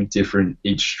people something different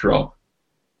each drop.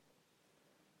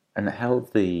 And how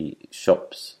have the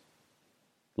shops,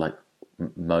 like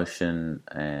Motion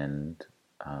and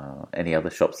any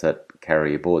other shops that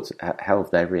carry your boards, how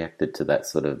have they reacted to that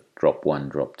sort of Drop 1,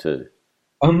 Drop 2?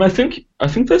 I think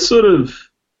they're sort of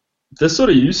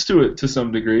used to it to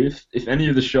some degree. If any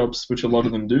of the shops, which a lot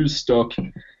of them do, stock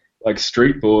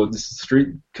street boards, street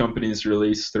companies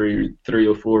release three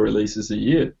or 4 releases a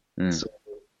year. So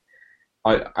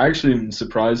I actually am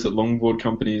surprised that longboard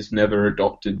companies never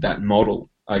adopted that model,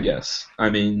 I guess.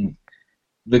 I mean,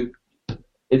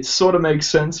 it sort of makes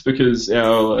sense because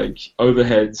our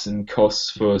overheads and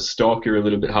costs for stock are a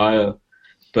little bit higher,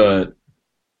 but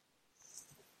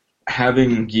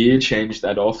having gear change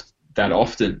that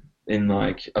often in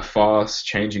a fast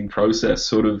changing process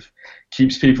sort of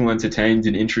keeps people entertained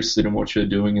and interested in what you're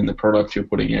doing and the product you're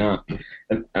putting out.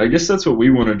 And I guess that's what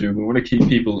we want to do. We want to keep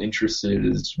people interested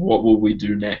as what will we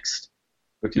do next,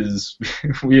 because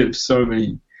we have so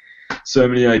many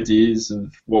ideas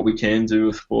of what we can do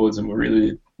with boards, and we're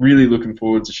really, really looking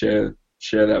forward to share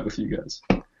that with you guys.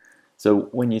 So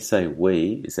when you say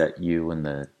we, is that you and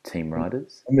the team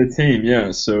riders? And the team,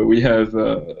 yeah. So we have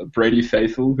Brady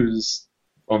Faithful, who's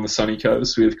on the sunny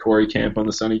coast. We have Corey Camp on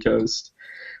the sunny coast.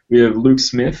 We have Luke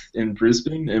Smith in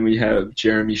Brisbane, and we have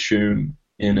Jeremy Shoom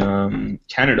in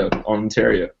Canada,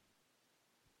 Ontario.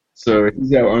 So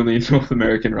he's our only North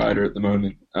American rider at the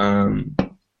moment.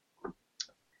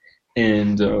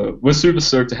 And we're super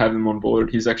stoked to have him on board.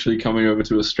 He's actually coming over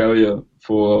to Australia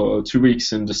for 2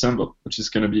 weeks in December, which is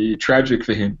going to be tragic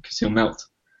for him because he'll melt.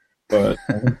 But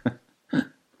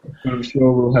I'm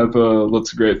sure we'll have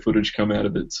lots of great footage come out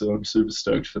of it. So I'm super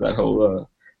stoked for that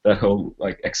whole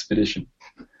expedition.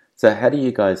 So how do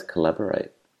you guys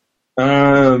collaborate?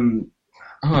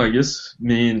 I guess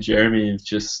me and Jeremy have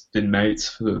just been mates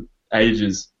for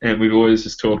ages, and we've always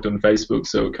just talked on Facebook,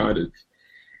 so it kind of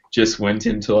just went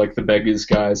into like the beggars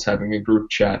guys having a group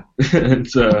chat and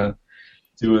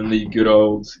doing the good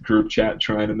old group chat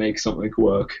trying to make something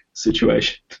work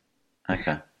situation.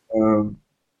 Okay.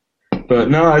 But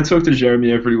no, I talk to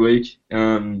Jeremy every week.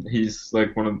 He's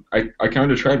like I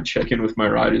kind of try to check in with my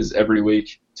riders every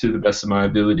week to the best of my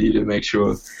ability to make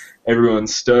sure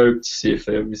everyone's stoked, see if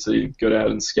they obviously got out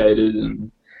and skated,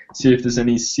 and see if there's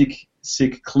any sick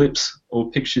clips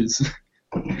or pictures.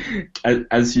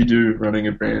 As you do running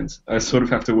a brand, I sort of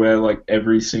have to wear like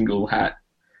every single hat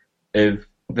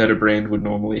that a brand would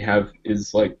normally have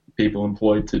is like people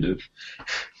employed to do.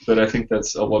 But I think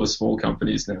that's a lot of small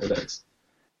companies nowadays.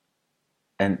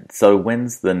 And so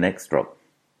when's the next drop?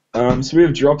 So we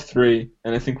have drop 3,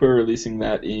 and I think we're releasing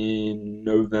that in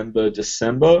November,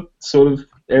 December sort of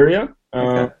area.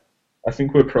 Okay. I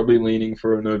think we're probably leaning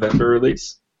for a November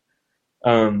release,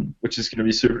 which is going to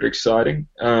be super exciting.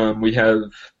 We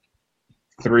have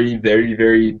 3 very,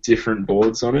 very different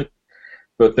boards on it,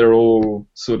 but they're all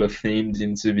sort of themed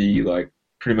into the like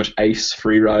pretty much ace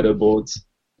freerider boards.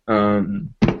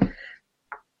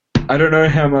 I don't know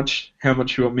how much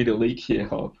you want me to leak here,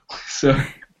 Hob. So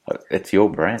It's your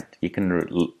brand. You can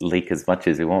leak as much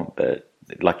as you want, but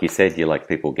like you said, you like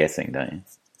people guessing, don't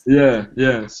you?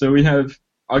 yeah. So we have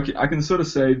I can sort of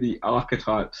say the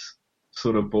archetypes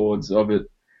sort of boards of it.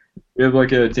 We have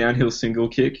like a downhill single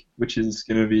kick, which is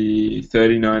going to be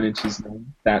 39 inches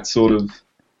long. That sort of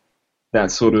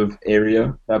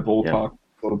area, that ballpark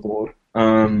sort of board.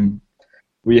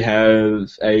 We have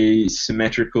a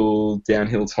symmetrical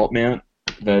downhill top mount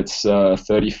that's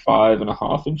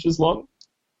 35.5 inches long.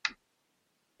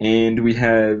 And we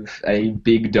have a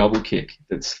big double kick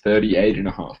that's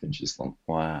 38.5 inches long.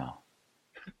 Wow.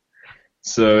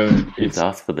 So Who's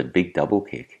asked for the big double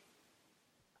kick?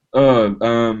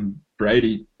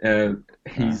 Brady.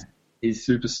 He's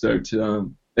super stoked.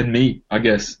 And me, I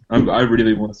guess. I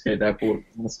really want to skate that board.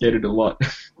 I want to skate it a lot.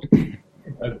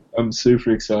 I'm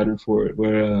super excited for it.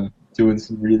 We're doing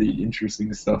some really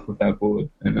interesting stuff with that board.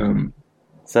 And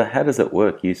So how does it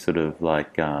work? You sort of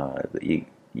like you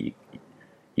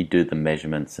do the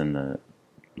measurements and the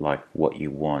like what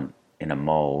you want in a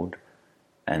mold,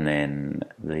 and then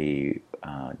the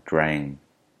Drang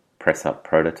press up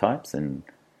prototypes, and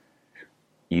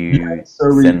you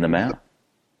send them out.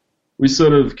 We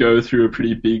sort of go through a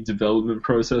pretty big development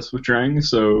process with Drang,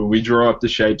 so we draw up the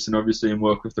shapes and obviously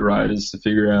work with the riders to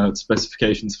figure out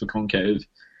specifications for concave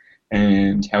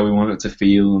and how we want it to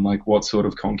feel and like what sort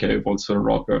of concave, what sort of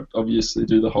rock. Obviously,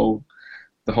 do the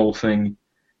whole thing,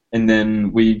 and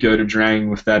then we go to Drang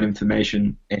with that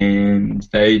information, and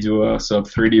they do our sub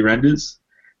 3D renders.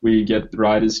 We get the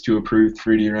riders to approve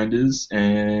 3D renders,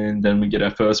 and then we get our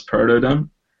first proto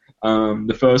done.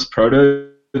 The first proto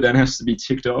then has to be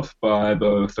ticked off by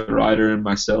both the rider and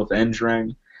myself and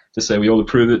Drang to say we all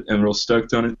approve it and we're all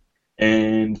stoked on it.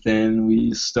 And then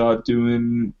we start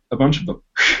doing a bunch of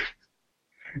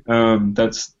them.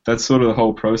 That's sort of the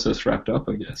whole process wrapped up,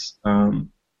 I guess. And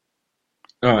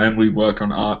we work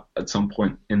on art at some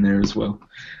point in there as well.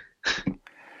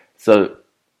 So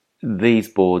these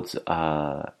boards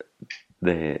are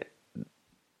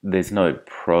there's no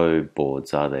pro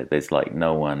boards, are there? There's like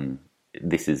no one,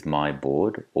 this is my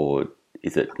board, or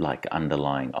is it like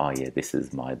underlying, oh yeah, this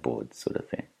is my board sort of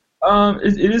thing?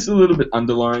 It is a little bit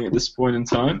underlying at this point in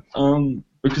time,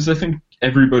 because I think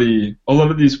a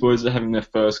lot of these boards are having their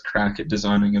first crack at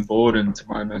designing a board, and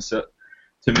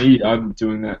to me, I'm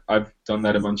doing that. I've done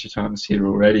that a bunch of times here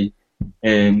already,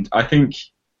 and I think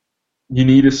you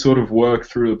need to sort of work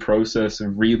through the process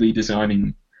of really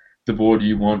designing the board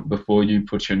you want before you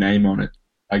put your name on it,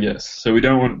 I guess. So we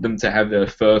don't want them to have their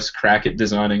first crack at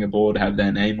designing a board, have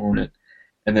their name on it,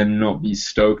 and then not be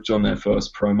stoked on their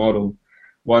first pro model.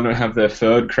 Why not have their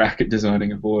third crack at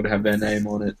designing a board, have their name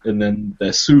on it, and then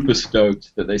they're super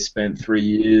stoked that they spent 3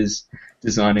 years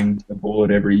designing a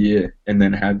board every year, and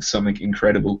then have something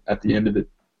incredible at the end of it.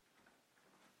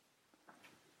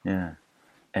 Yeah.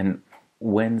 And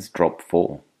when's drop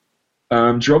 4?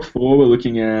 Drop 4,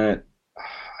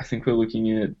 I think we're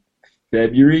looking at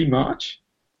February, March.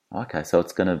 Okay, so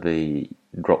it's going to be,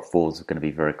 drop 4 is going to be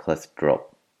very close to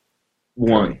drop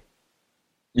 1.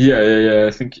 Yeah.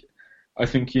 I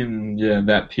think in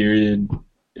that period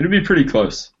it'll be pretty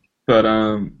close. But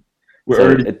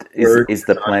is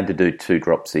the plan to do 2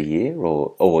 drops a year,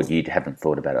 or you haven't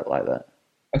thought about it like that?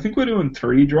 I think we're doing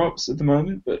 3 drops at the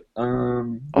moment, but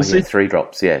we'll see. 3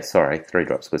 drops. Yeah, sorry, 3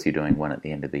 drops because you're doing 1 at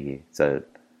the end of the year. So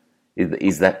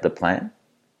is that the plan?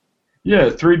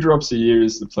 Yeah, 3 drops a year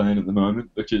is the plan at the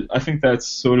moment, because I think that's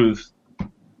sort of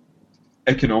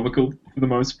economical for the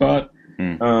most part.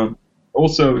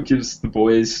 Also, it gives the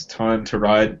boys time to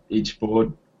ride each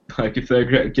board. Like if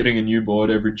they're getting a new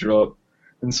board every drop,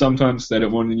 and sometimes they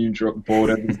don't want a new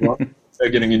board every drop. They're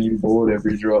getting a new board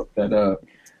every drop. That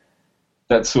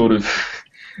sort of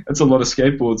that's a lot of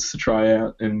skateboards to try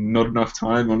out, and not enough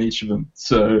time on each of them.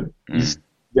 So you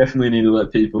definitely need to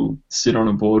let people sit on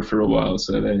a board for a while,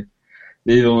 so they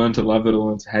either learn to love it or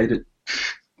learn to hate it.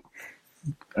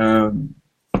 And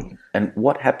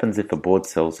what happens if a board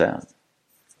sells out?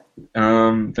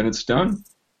 Then it's done.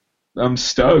 I'm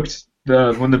stoked.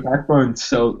 When the Backbone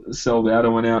sold out, I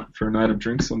went out for a night of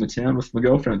drinks on the town with my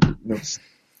girlfriend. I was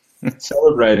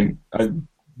celebrating. I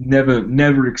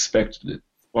never expected it,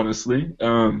 honestly.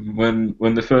 When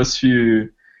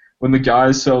the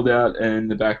guys sold out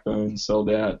and the Backbone sold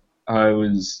out, I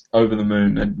was over the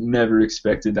moon. I'd never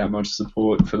expected that much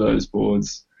support for those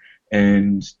boards,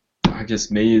 and I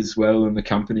guess me as well and the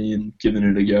company, and giving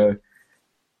it a go.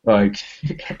 Like,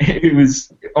 it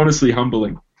was honestly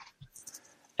humbling.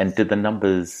 And did the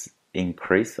numbers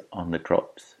increase on the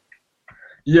drops?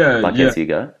 Yeah, as you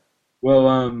go? Well,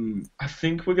 I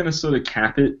think we're gonna sort of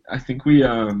cap it. I think we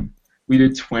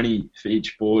did 20 for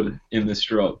each board in this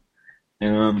drop,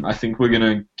 and I think we're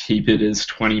gonna keep it as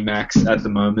 20 max at the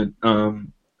moment.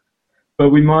 But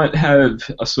we might have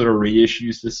a sort of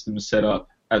reissue system set up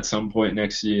at some point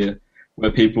next year,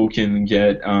 where people can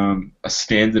get a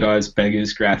standardized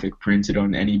Beggars graphic printed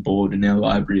on any board in their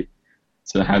library,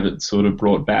 to have it sort of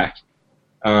brought back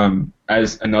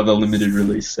as another limited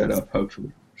release setup,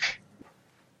 hopefully.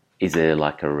 Is there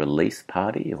like a release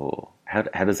party, or how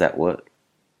does that work?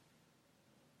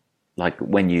 Like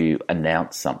when you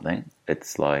announce something,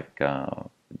 it's like... I'd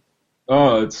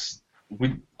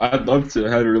love to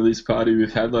have a release party.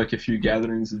 We've had like a few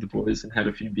gatherings with the boys and had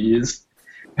a few beers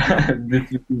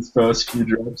with these first few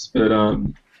drops, but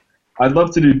I'd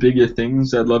love to do bigger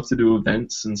things. I'd love to do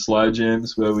events and slide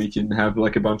jams where we can have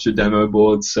like a bunch of demo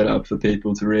boards set up for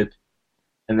people to rip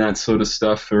and that sort of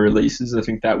stuff for releases. I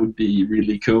think that would be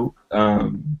really cool.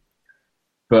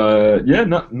 But yeah,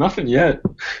 nothing yet.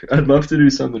 I'd love to do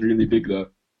something really big though.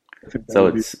 So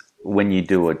it's when you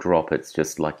do a drop, it's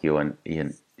just like you've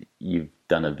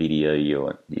done a video,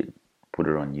 you put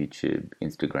it on YouTube,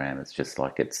 Instagram. It's just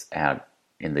like it's out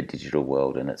in the digital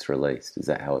world and it's released. Is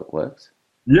that how it works?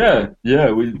 Yeah.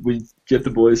 We get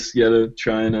the boys together,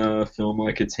 try and film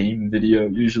like a team video.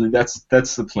 Usually that's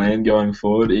the plan going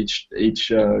forward. Each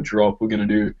drop we're gonna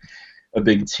do a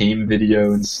big team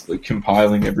video and like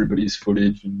compiling everybody's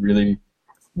footage and really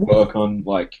work on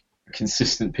like a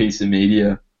consistent piece of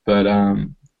media. But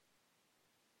and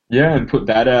put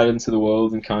that out into the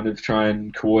world and kind of try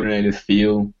and coordinate a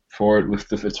feel for it with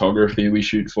the photography we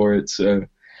shoot for it. So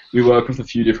we work with a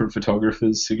few different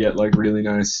photographers to get like really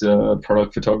nice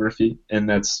product photography, and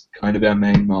that's kind of our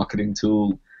main marketing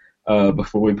tool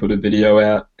before we put a video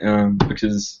out.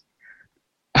 Because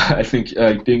I think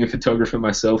being a photographer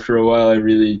myself for a while, I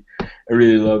really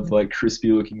love like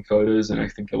crispy looking photos, and I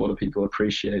think a lot of people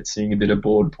appreciate seeing a bit of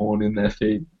board porn in their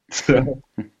feed. So.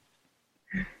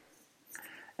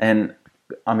 And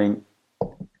I mean,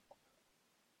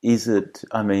 is it?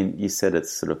 I mean, you said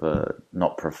it's sort of a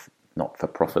not for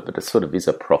profit, but it sort of is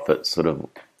a profit sort of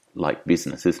like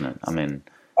business, isn't it? I mean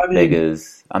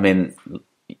Beggars. I mean,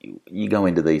 you go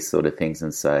into these sort of things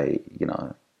and say,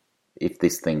 if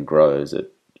this thing grows,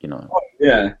 it, Oh,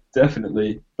 yeah,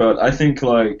 definitely. But I think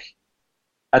like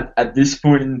at this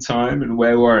point in time and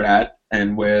where we're at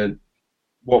and what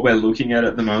we're looking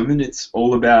at the moment, it's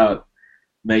all about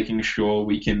making sure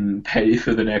we can pay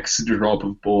for the next drop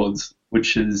of boards,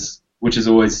 which is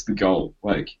always the goal.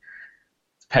 Like,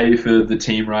 pay for the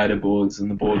team rider boards and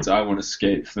the boards I want to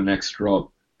skate for the next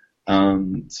drop,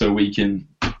 so we can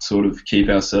sort of keep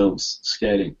ourselves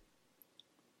skating.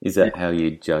 Is that how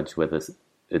you judge whether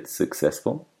it's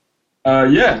successful?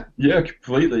 Yeah,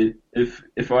 completely.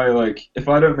 If I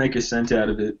don't make a cent out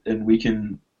of it, and we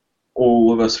can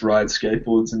all of us ride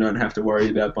skateboards and don't have to worry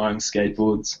about buying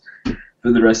skateboards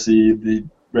for the rest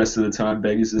of the time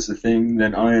Beggars is a thing,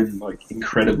 then I am like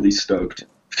incredibly stoked.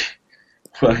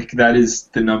 Like, that is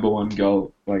the number one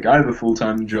goal. Like, I have a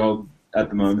full-time job at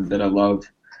the moment that I love,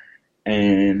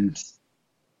 and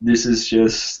this is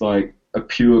just like a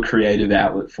pure creative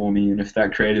outlet for me. And if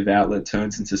that creative outlet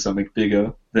turns into something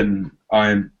bigger, then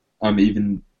I'm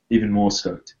even more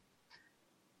stoked.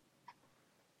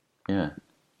 Yeah,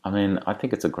 I mean, I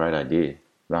think it's a great idea.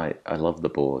 Right, I love the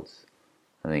boards.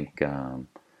 I think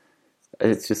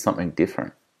it's just something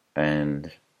different,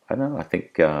 and I don't know. I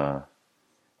think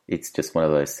it's just one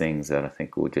of those things that I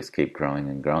think will just keep growing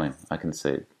and growing. I can see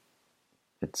it.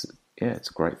 It's a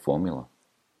great formula.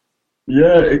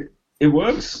 Yeah, it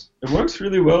works. It works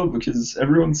really well because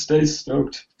everyone stays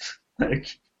stoked.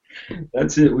 Like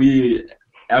that's it.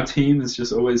 Our team is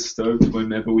just always stoked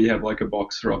whenever we have like a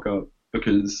box rock up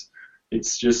because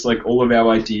it's just like all of our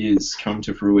ideas come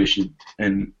to fruition,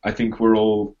 and I think we're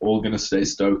all gonna stay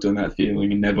stoked on that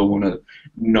feeling and never want to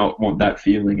not want that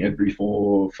feeling every 4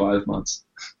 or 5 months.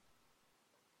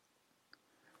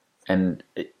 And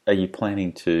are you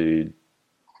planning to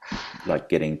like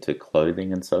get into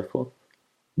clothing and so forth?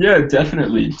 Yeah,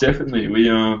 definitely, definitely. We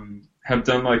have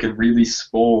done like a really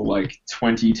small like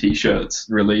 20 t-shirts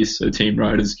release so team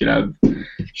riders could have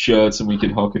shirts and we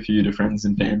could hock a few to friends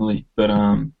and family. But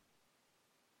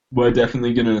we're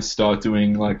definitely gonna start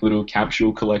doing like little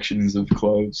capsule collections of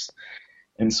clothes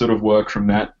and sort of work from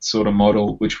that sort of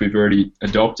model, which we've already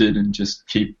adopted, and just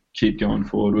keep going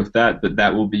forward with that. But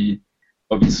that will be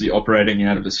obviously operating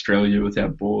out of Australia with our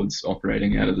boards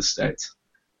operating out of the States.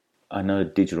 I know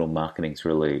digital marketing is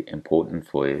really important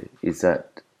for you. Is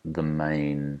that the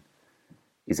main,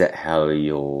 is that how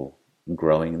you're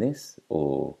growing this?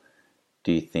 Or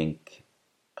do you think,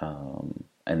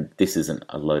 and this isn't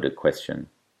a loaded question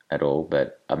at all,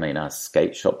 but I mean, are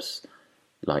skate shops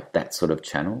like that sort of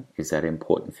channel? Is that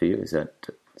important for you? Is that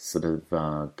sort of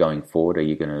going forward? Are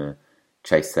you going to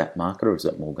chase that market, or is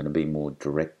it more going to be more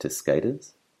direct to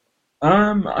skaters?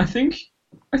 I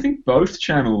think both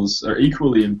channels are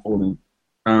equally important.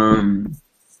 Um,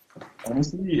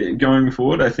 Honestly, going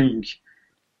forward, I think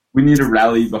we need to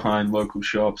rally behind local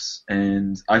shops,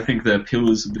 and I think they're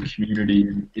pillars of the community,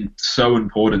 and it's so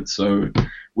important. So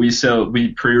we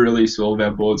pre-release all of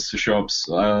our boards to shops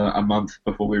a month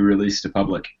before we release to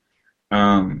public,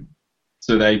 um,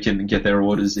 so they can get their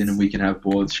orders in, and we can have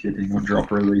boards shipping on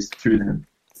drop release to them,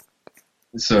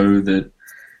 so that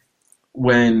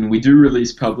when we do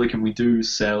release public and we do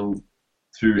sell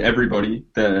to everybody,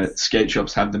 the skate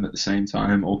shops have them at the same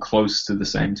time or close to the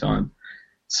same time,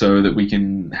 so that we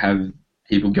can have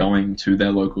people going to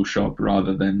their local shop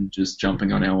rather than just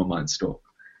jumping on our online store.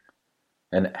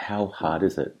 And how hard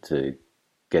is it to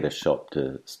get a shop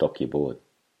to stock your board?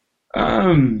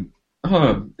 In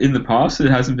the past, it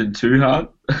hasn't been too hard.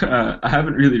 I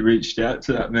haven't really reached out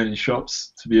to that many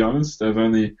shops, to be honest. I've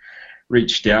only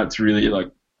reached out to really,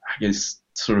 like, I guess,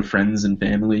 sort of friends and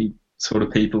family sort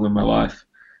of people in my life,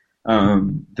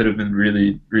 that have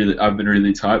been I've been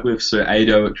really tight with. So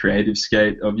Ado at Creative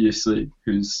Skate, obviously,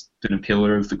 who's been a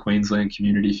pillar of the Queensland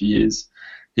community for years.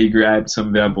 He grabbed some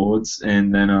of our boards,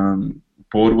 and then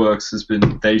Boardworks has been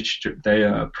they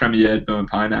premiered Burn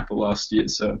Pineapple last year.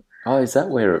 So Oh, is that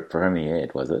where it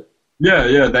premiered, was it?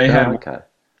 yeah, they Oh, had. okay.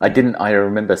 I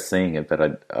remember seeing it, but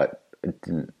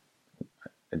it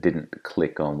didn't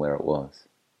click on where it was.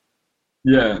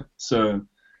 Yeah, so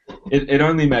it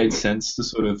only made sense to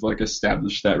sort of like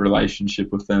establish that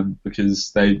relationship with them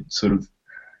because they sort of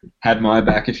had my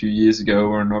back a few years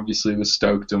ago and obviously was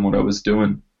stoked on what I was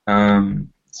doing. Flat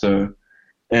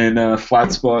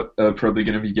Spot are probably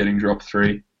going to be getting drop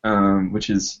 3, which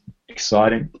is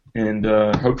exciting. And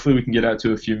hopefully we can get out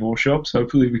to a few more shops.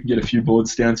 Hopefully we can get a few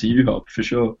boards down to U-Hop for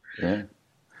sure. Yeah.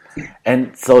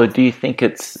 And so do you think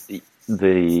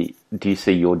do you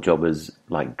see your job as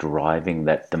like driving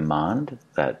that demand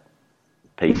that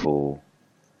people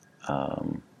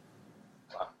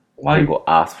people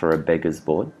ask for a beggar's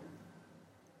board?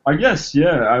 I guess,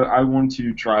 yeah, I want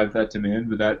to drive that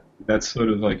demand, but that's sort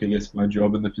of like, I guess, my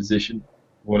job in the position,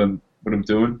 what I'm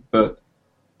doing. But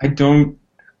I don't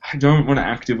want to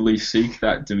actively seek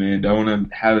that demand. I want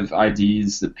to have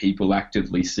ideas that people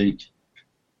actively seek.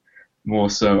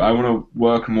 More so, I want to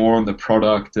work more on the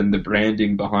product and the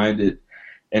branding behind it,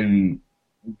 and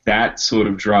that sort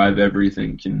of drive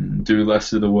everything, and do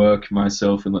less of the work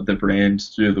myself and let the brand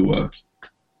do the work.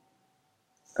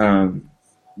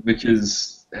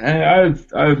 Because I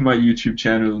have my YouTube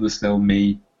channel to sell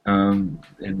me, and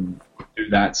do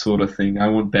that sort of thing. I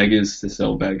want beggars to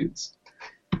sell beggars.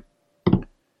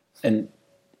 And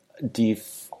do you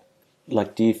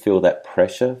feel that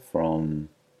pressure from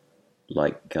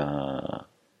like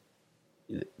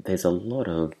there's a lot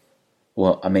of,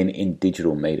 well, I mean, in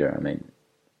digital media, I mean,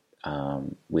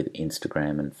 with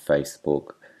Instagram and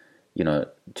Facebook, you know,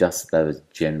 just those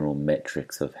general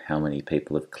metrics of how many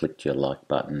people have clicked your like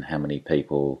button, how many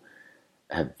people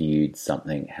have viewed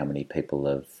something, how many people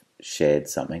have shared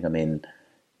something. I mean,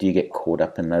 do you get caught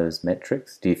up in those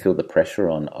metrics? Do you feel the pressure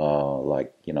on,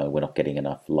 like, you know, we're not getting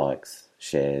enough likes,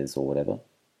 shares, or whatever?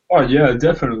 Oh yeah,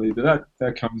 definitely. But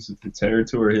that comes with the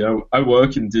territory. I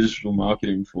work in digital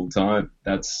marketing full time.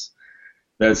 That's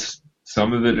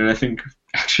some of it, and I think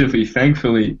actually,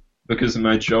 thankfully, because of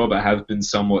my job, I have been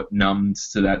somewhat numbed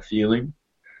to that feeling.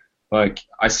 Like,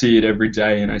 I see it every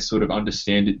day, and I sort of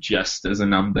understand it just as a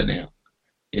number now.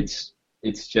 It's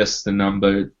just a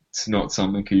number. It's not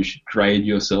something you should grade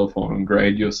yourself on and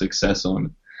grade your success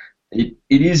on. It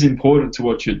is important to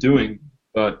what you're doing,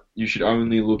 but you should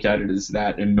only look at it as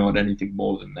that and not anything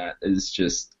more than that. It's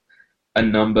just a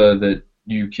number that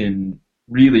you can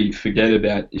really forget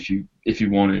about if you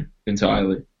want to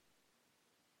entirely.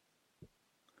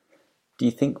 Do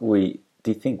you think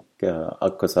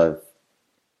because I've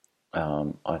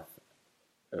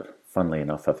funnily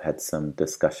enough, I've had some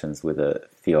discussions with a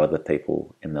few other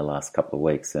people in the last couple of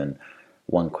weeks, and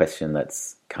one question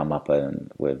that's come up and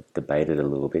we've debated a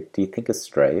little bit, do you think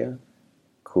Australia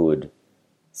could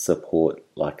support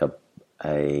like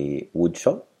a wood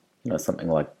shop, something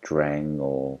like Drang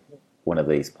or one of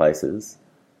these places?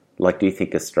 Like, do you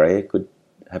think Australia could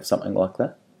have something like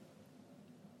that?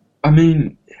 I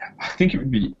mean, I think it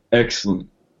would be excellent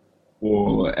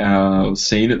for our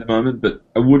scene at the moment, but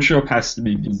a wood shop has to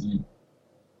be busy,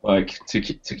 like to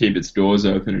keep its doors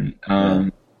open.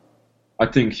 I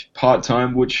think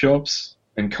part-time wood shops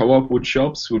and co-op wood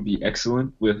shops would be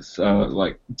excellent with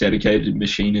like dedicated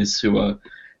machinists who are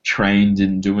trained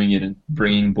in doing it and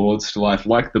bringing boards to life,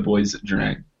 like the boys at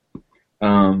Drang.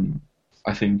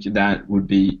 I think that would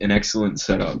be an excellent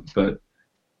setup, but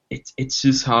it's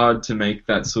just hard to make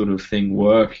that sort of thing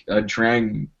work.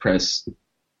 Drang press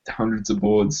hundreds of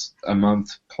boards a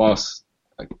month plus.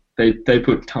 Like, they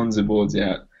put tons of boards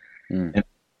out, and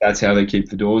that's how they keep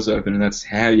the doors open, and that's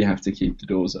how you have to keep the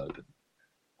doors open.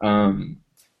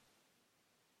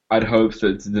 I'd hope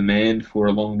that the demand for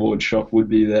a longboard shop would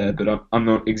be there, but I'm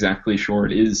not exactly sure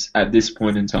it is at this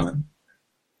point in time.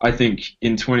 I think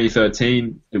in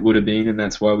 2013 it would have been, and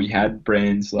that's why we had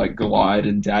brands like Glide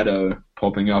and Dado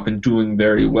popping up and doing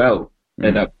very well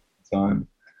at that time.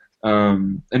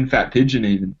 And Fat Pigeon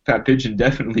even. Fat Pigeon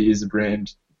definitely is a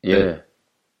brand. Yeah.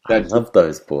 I love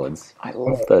those boards. I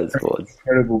love those boards.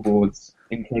 Incredible boards.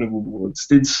 Incredible boards.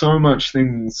 Did so much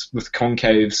things with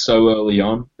concave so early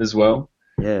on as well.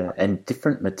 Yeah, and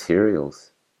different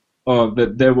materials. Oh,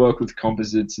 their work with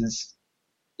composites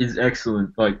is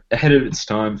excellent. Like, ahead of its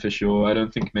time for sure. I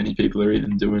don't think many people are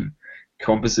even doing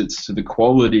composites to the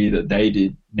quality that they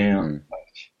did now.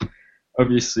 Like,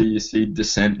 obviously, you see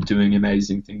Descent doing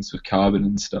amazing things with carbon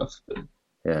and stuff. But,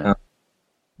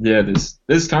 yeah,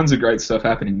 there's tons of great stuff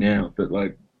happening now. But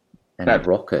like, and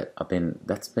Rocket,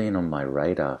 that's been on my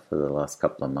radar for the last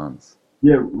couple of months.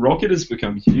 Yeah, Rocket has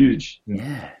become huge.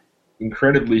 Yeah,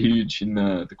 incredibly huge in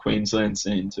the Queensland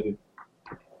scene too.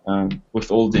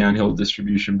 With all downhill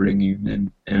distribution bringing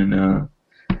in, and a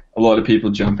lot of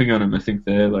people jumping on them. I think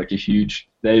they're like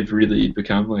they've really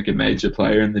become like a major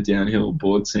player in the downhill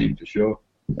board scene for sure.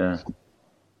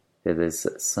 Yeah, there's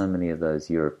so many of those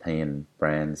European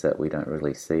brands that we don't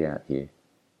really see out here.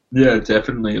 Yeah,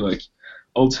 definitely. Like,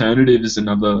 Alternative is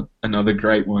another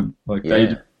great one. Like, they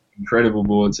do incredible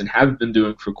boards and have been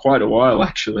doing for quite a while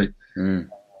actually.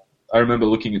 I remember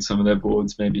looking at some of their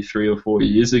boards maybe 3 or 4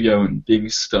 years ago and being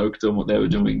stoked on what they were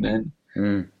doing then.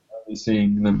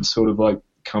 Seeing them sort of like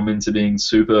come into being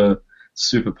super,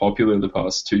 super popular the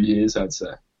past 2 years, I'd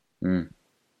say.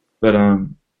 But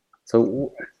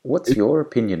so what's your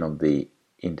opinion on the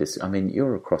industry? I mean,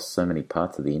 you're across so many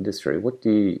parts of the industry. What do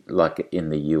you like in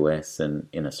the US and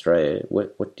in Australia?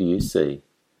 What do you see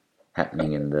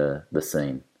happening in the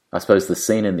scene? I suppose the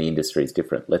scene and the industry is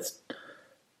different.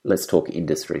 Let's talk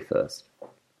industry first.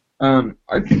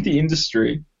 I think the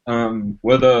industry,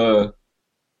 whether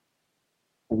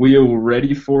we are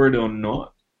ready for it or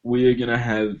not, we are going to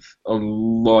have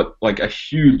a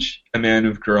huge amount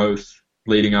of growth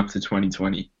leading up to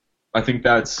 2020. I think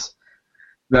that's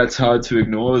hard to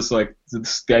ignore. It's like the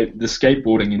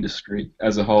skateboarding industry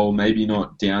as a whole, maybe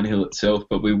not downhill itself,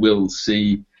 but we will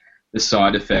see the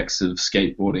side effects of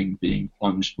skateboarding being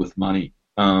plunged with money.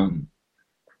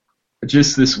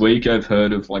 Just this week, I've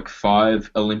heard of like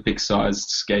 5 Olympic-sized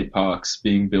skate parks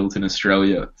being built in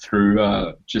Australia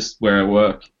through just where I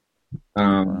work.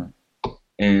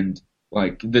 And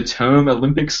like the term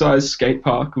Olympic-sized skate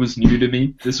park was new to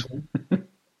me this week.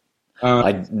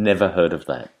 I'd never heard of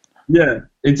that. Yeah,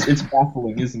 it's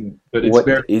baffling, isn't it?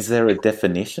 But is there a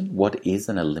definition? What is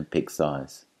an Olympic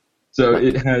size? So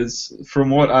it has, from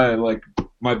what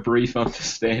my brief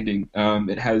understanding,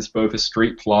 it has both a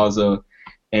street plaza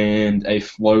and a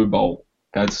flow bowl.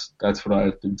 That's what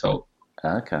I've been told.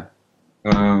 Okay.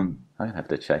 I'm gonna have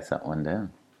to chase that one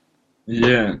down.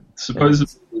 Yeah,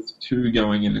 supposedly there's 2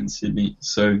 going in Sydney,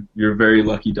 so you're a very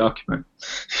lucky duck, mate.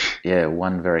 Yeah,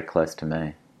 one very close to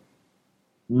me.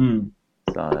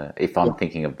 So if I'm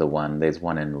thinking of the one, there's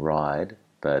one in Ryde,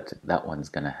 but that one's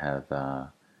going to have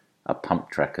a pump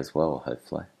track as well,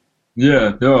 hopefully.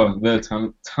 Yeah, they're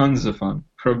tons of fun.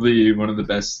 Probably one of the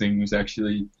best things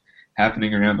actually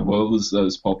happening around the world is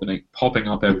those popping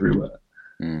up everywhere.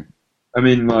 Mm. I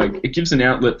mean, like, it gives an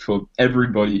outlet for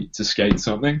everybody to skate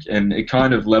something, and it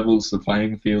kind of levels the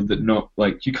playing field that not,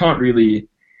 like, you can't really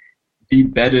be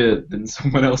better than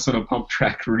someone else on a pump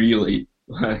track, really.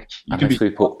 Like, you can Unless be,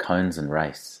 we put cones and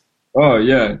race. oh,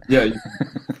 yeah, you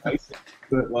can,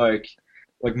 but, like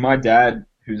my dad,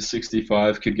 who's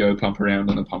 65, could go pump around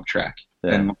on a pump track.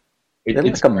 Yeah. And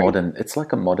It's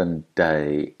like a modern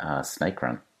day snake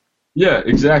run. Yeah,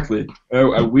 exactly.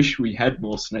 I wish we had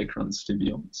more snake runs, to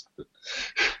be honest. But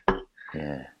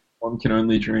Yeah. one can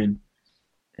only dream.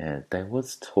 Yeah, there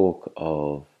was talk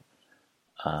of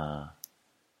a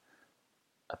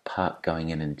park going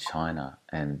in China,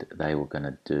 and they were going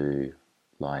to do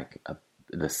like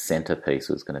the centerpiece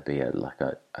was going to be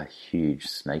a huge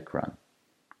snake run,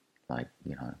 like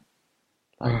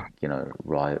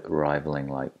rivaling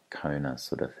like Kona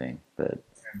sort of thing. But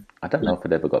I don't know if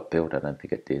it ever got built. I don't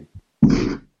think it did.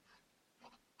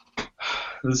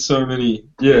 There's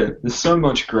so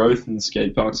much growth in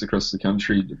skate parks across the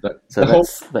country. So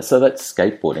that's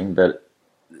skateboarding, but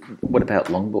what about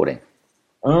longboarding?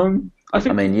 I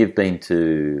think, I mean, you've been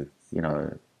to,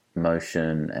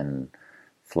 Motion and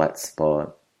Flat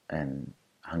Spot and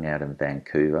hung out in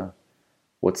Vancouver.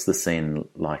 What's the scene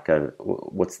like?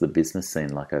 What's the business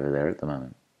scene like over there at the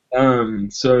moment?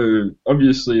 so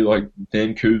obviously, like,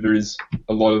 Vancouver is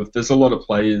there's a lot of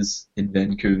players in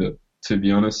Vancouver, to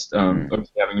be honest. Obviously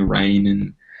having Rain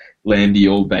and Landy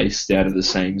all based out of the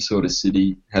same sort of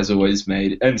city has always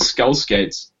made, and Skull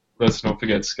Skates. Let's not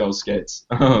forget Skull Skates.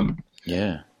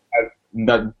 Yeah.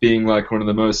 That being like one of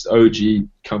the most OG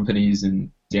companies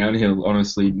in downhill,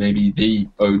 honestly, maybe the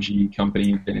OG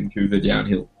company in Vancouver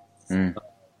downhill. Mm.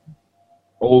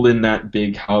 All in that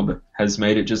big hub has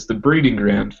made it just the breeding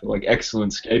ground for like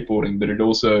excellent skateboarding, but it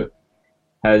also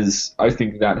has, I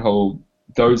think,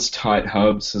 those tight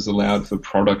hubs has allowed for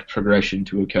product progression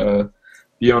to occur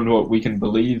beyond what we can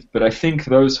believe. But I think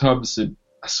those hubs are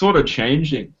sort of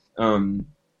changing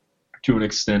to an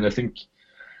extent. I think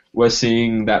we're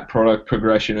seeing that product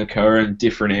progression occur in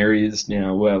different areas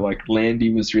now, where like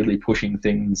Landy was really pushing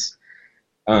things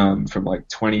from like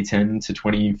 2010 to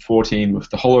 2014 with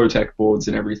the Holotech boards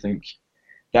and everything.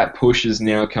 That push is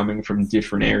now coming from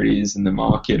different areas in the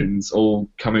market, and it's all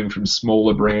coming from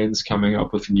smaller brands coming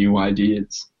up with new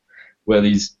ideas, where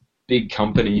these big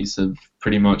companies have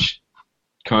pretty much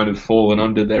kind of fallen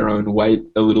under their own weight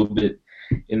a little bit,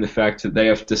 in the fact that they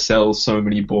have to sell so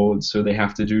many boards, so they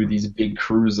have to do these big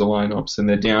cruiser lineups, and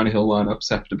their downhill lineups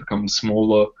have to become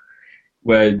smaller,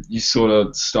 where you sort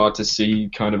of start to see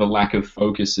kind of a lack of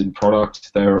focus in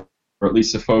product there, or at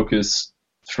least a focus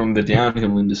from the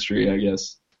downhill industry, I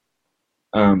guess.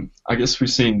 I guess we've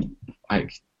seen,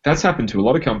 like, that's happened to a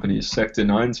lot of companies. Sector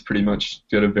 9's pretty much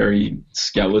got a very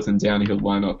skeleton downhill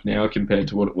lineup now compared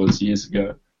to what it was years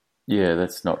ago. Yeah,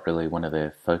 that's not really one of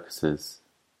their focuses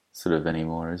sort of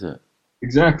anymore, is it?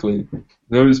 Exactly.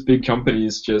 Those big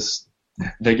companies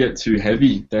they get too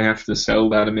heavy. They have to sell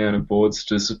that amount of boards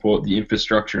to support the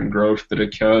infrastructure and growth that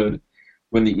occurred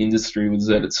when the industry was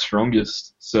at its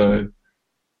strongest. So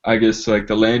I guess like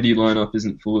the Landy lineup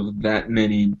isn't full of that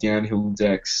many downhill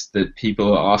decks that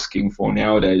people are asking for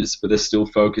nowadays, but they're still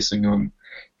focusing on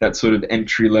that sort of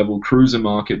entry-level cruiser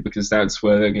market because that's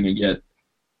where they're going to get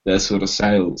their sort of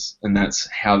sales, and that's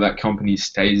how that company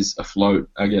stays afloat,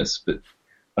 I guess. But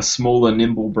a smaller,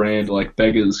 nimble brand like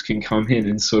Beggars can come in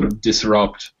and sort of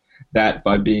disrupt that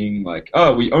by being like,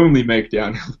 oh, we only make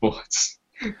downhill boards.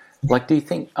 Like, do you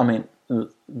think, I mean,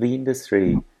 the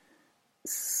industry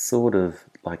sort of,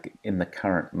 like, in the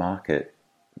current market,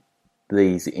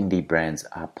 these indie brands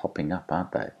are popping up,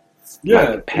 aren't they? Yeah.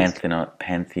 Like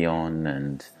Pantheon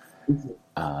and,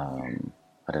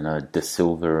 I don't know, De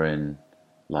Silva and,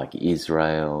 like,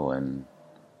 Israel and...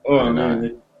 Oh,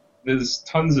 man, there's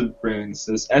tons of brands.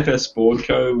 There's FS Board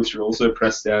Co., which are also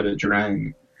pressed out at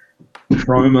Drang.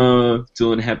 Chroma,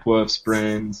 Dylan Hepworth's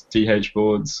brand, TH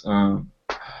Boards.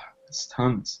 There's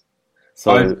tons.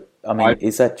 So, I mean,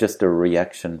 is that just a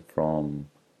reaction from,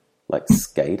 like,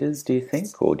 skaters, do you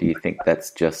think? Or do you think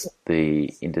that's just the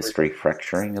industry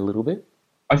fracturing a little bit?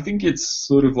 I think it's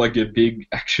sort of like a big,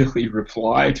 actually,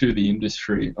 reply to the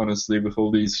industry, honestly, with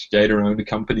all these skater-owned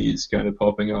companies kind of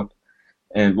popping up.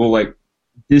 And, well, like,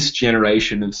 this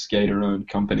generation of skater-owned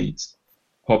companies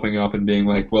popping up and being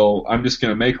like, well, I'm just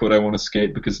going to make what I want to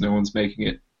skate because no one's making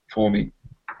it for me.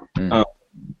 Mm.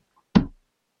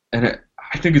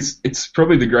 I think it's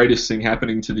probably the greatest thing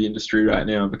happening to the industry right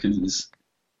now because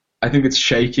I think it's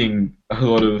shaking a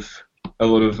lot of a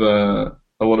lot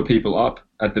of people up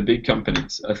at the big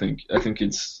companies. I think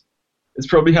it's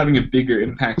probably having a bigger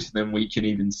impact than we can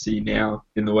even see now,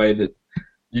 in the way that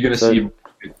you're going to see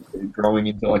it growing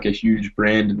into like a huge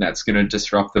brand, and that's going to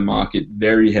disrupt the market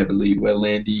very heavily, where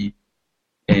Landy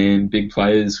and big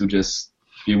players will just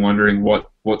be wondering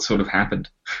what sort of happened.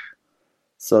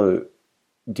 So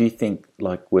do you think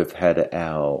like we've had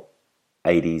our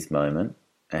 80s moment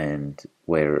and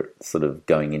we're sort of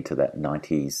going into that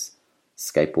 90s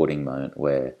skateboarding moment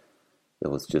where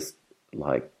there was just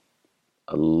like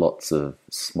lots of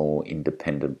small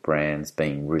independent brands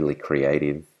being really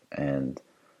creative, and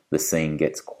the scene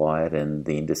gets quiet and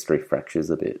the industry fractures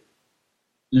a bit?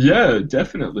 Yeah,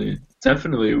 definitely.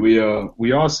 We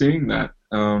are seeing that.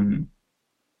 And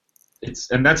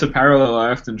that's a parallel I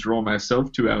often draw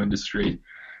myself to our industry.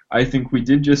 I think we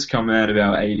did just come out of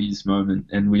our 80s moment,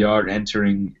 and we are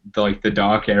entering like the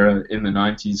dark era in the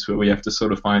 90s, where we have to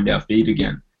sort of find our feet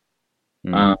again.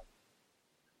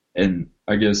 And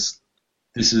I guess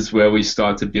this is where we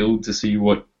start to build to see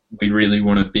what we really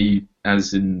want to be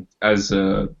as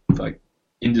a like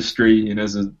industry and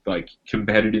as a like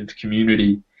competitive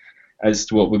community, as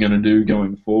to what we're going to do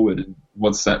going forward, and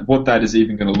what that is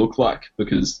even going to look like,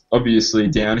 because obviously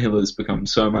downhill has become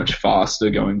so much faster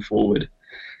going forward,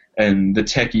 and the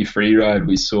techie freeride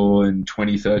we saw in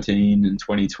 2013 and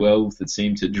 2012 that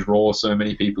seemed to draw so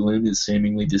many people in has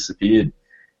seemingly disappeared.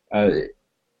 The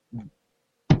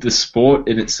sport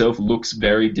in itself looks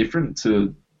very different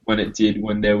to when it did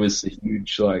when there was a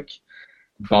huge like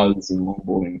buzz in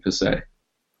longboarding per se.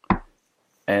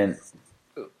 And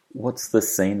what's the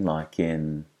scene like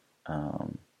in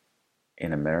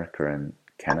America and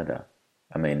Canada?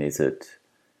 I mean, do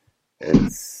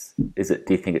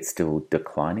you think it's still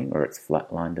declining, or it's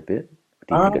flatlined a bit?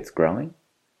 Do you think it's growing?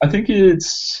 I think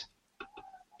it's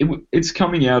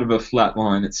coming out of a flat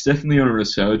line. It's definitely on a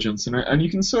resurgence, and you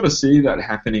can sort of see that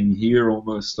happening here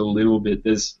almost a little bit.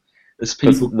 There's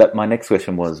people. My next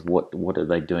question was, what are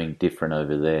they doing different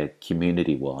over there,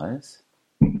 community wise,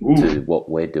 to what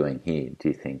we're doing here? Do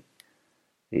you think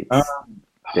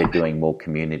they're doing more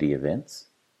community events?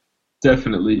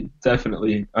 Definitely.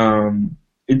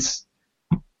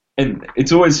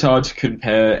 It's always hard to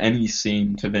compare any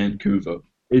scene to Vancouver.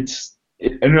 It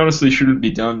honestly shouldn't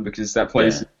be done, because that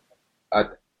place is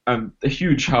a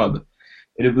huge hub.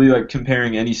 It'd be like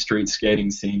comparing any street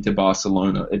skating scene to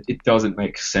Barcelona. It doesn't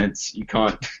make sense. You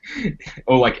can't,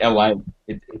 or like LA.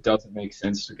 It doesn't make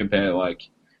sense to compare like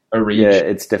a region. Yeah,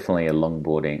 it's definitely a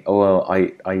longboarding. Oh, well,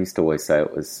 I used to always say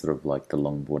it was sort of like the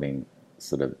longboarding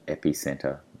sort of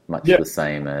epicenter, much the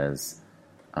same as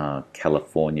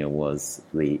California was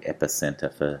the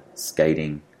epicenter for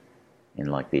skating in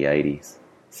like the 80s,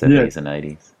 70s and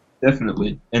 80s.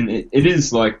 Definitely. And it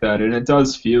is like that, and it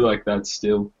does feel like that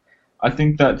still. I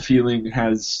think that feeling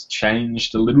has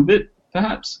changed a little bit,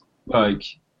 perhaps. Like,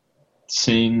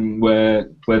 seeing where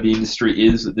the industry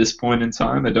is at this point in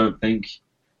time, I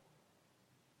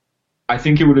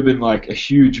think it would have been like a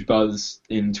huge buzz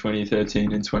in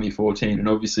 2013 and 2014, and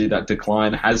obviously that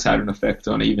decline has had an effect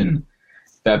on even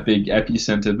that big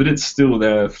epicenter, but it's still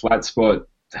there. Flat Spot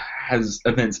has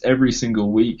events every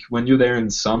single week. When you're there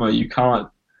in summer, you can't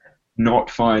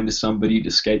not find somebody to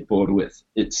skateboard with.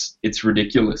 It's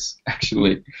ridiculous,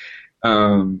 actually.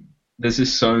 There's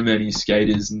just so many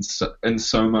skaters and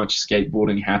so much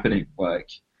skateboarding happening. Like,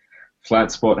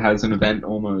 Flat Spot has an event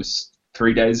almost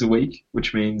 3 days a week,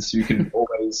 which means you can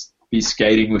always be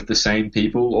skating with the same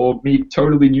people or meet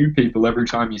totally new people every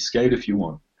time you skate if you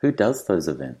want. Who does those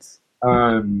events?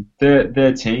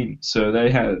 Their team. So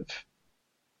they have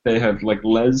like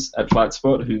Les at Flat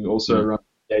Spot, who also runs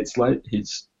Skates Late.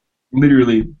 He's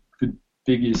literally the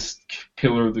biggest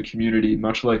pillar of the community,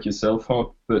 much like yourself,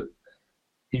 Hop, but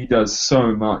he does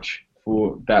so much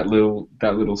for that little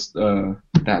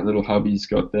hub he's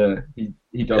got there.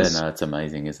 He does. Yeah, no, it's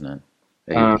amazing, isn't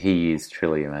it? He is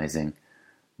truly amazing.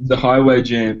 The Highway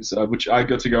Jams, which I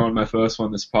got to go on my first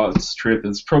one this past trip,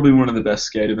 is probably one of the best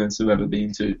skate events I've ever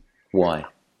been to. Why?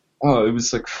 Oh, it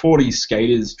was like 40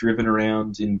 skaters driven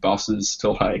around in buses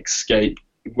to like skate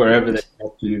wherever they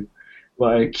got to.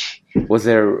 Like, was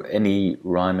there any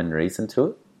rhyme and reason to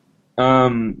it?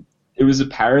 It was a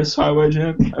Paris Highway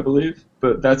Jam, I believe,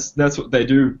 but that's what they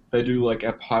do. They do like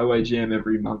a Highway Jam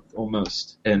every month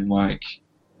almost, and like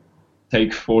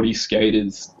take 40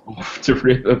 skaters off to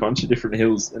rip a bunch of different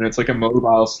hills, and it's like a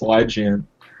mobile slide jam.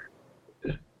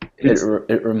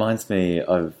 It reminds me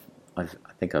of, I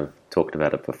think I've talked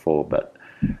about it before, but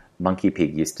Monkey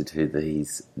Pig used to do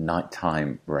these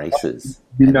nighttime races,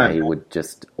 and they would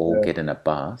just all get in a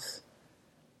bus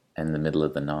in the middle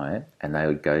of the night, and they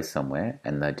would go somewhere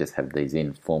and they'd just have these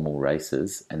informal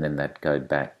races, and then they'd go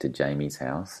back to Jamie's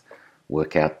house,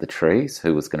 work out the trees,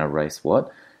 who was going to race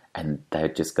what, and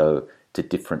they'd just go to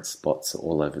different spots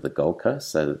all over the Gold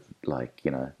Coast, so like,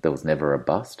 there was never a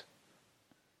bust.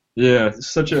 Yeah, it's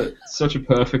such a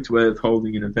perfect way of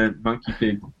holding an event. Monkey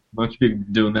Pig been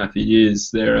doing that for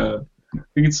years. I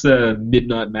think it's the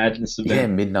Midnight Madness event. Yeah,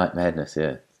 Midnight Madness,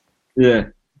 yeah. Yeah,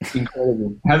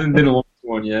 incredible. Haven't been along to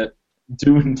one yet.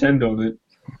 Do intend on it.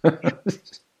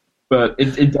 But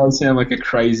it does sound like a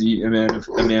crazy amount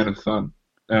of fun.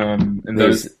 And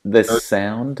the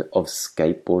sound of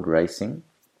skateboard racing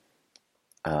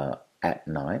at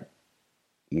night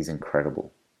is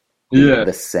incredible. Yeah,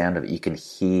 the sound of it, you can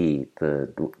hear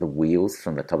the wheels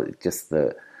from the top. Just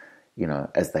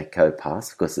as they go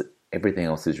past, because everything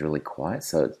else is really quiet,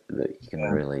 so that you can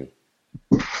really.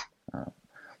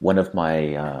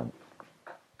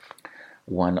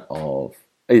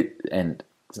 And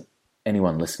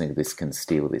anyone listening to this can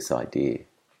steal this idea.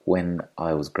 When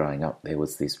I was growing up, there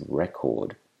was this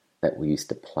record that we used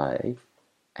to play,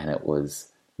 and it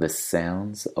was the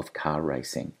sounds of car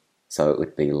racing. So it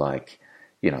would be like,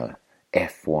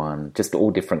 F1, just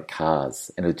all different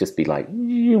cars, and it would just be like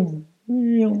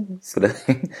sort of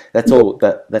thing. That's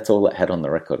all it had on the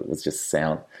record. It was just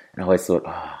sound. And I always thought,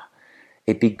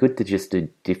 it'd be good to just do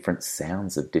different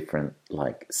sounds of different,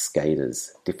 like,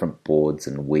 skaters, different boards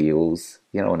and wheels.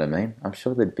 You know what I mean? I'm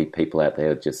sure there'd be people out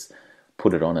there who just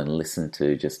put it on and listen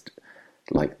to just,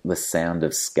 like, the sound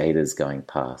of skaters going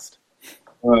past.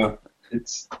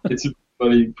 It's a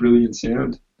bloody brilliant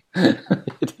sound.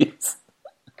 It is.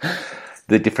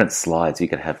 The different slides, you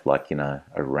could have, like,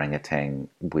 orangutan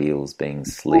wheels being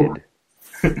slid.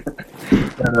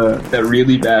 That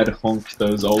really bad honk,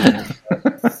 those old ones.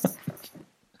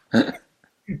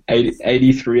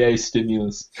 83A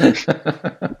stimulus.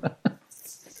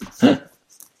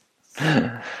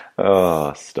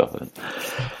 Oh, stop it.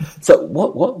 So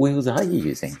what wheels are you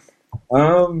using?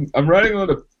 I'm riding a lot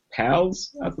of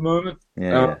PALs at the moment.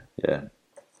 Yeah.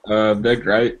 They're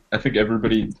great. I think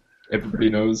everybody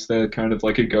knows they're kind of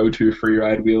like a go-to free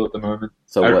ride wheel at the moment.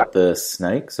 So the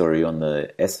Snakes, or are you on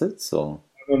the Essets, or?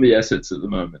 I'm on the Essets at the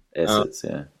moment. Essets,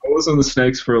 yeah. I was on the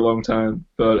Snakes for a long time,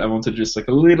 but I wanted just like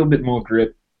a little bit more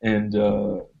grip, and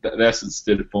the Essets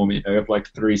did it for me. I have like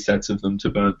 3 sets of them to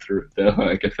burn through. They're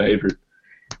like a favorite.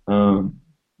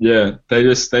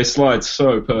 They slide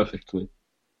so perfectly.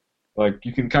 Like,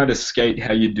 you can kind of skate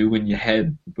how you do in your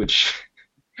head, which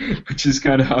is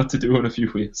kind of hard to do on a few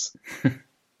wheels.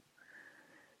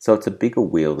 So it's a bigger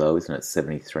wheel, though, isn't it?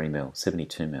 73 mil,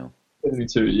 72 mil.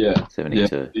 72, yeah.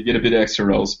 72. Yeah, you get a bit of extra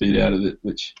roll speed out of it,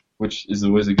 which is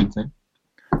always a good thing.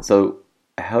 So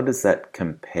how does that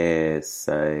compare,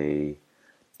 say,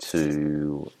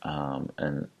 to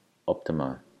an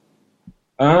Optimo?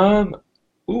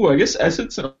 I guess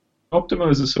Essets and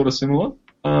Optimos are sort of similar.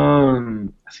 I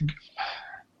think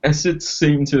Essets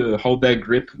seem to hold their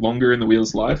grip longer in the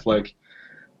wheel's life. Like,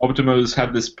 Optimos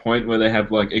have this point where they have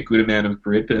like a good amount of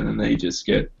grip, and then they just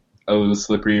get a little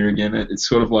slipperier again. It's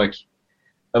sort of like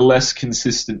a less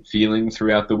consistent feeling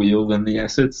throughout the wheel than the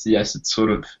Essets. The Essets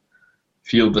sort of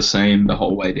feel the same the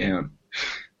whole way down.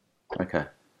 Okay.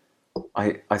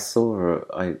 I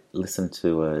listened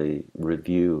to a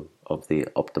review of the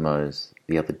Optimos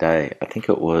the other day. I think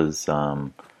it was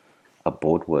a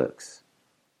Boardworks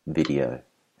video,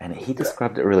 and he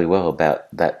described it really well, about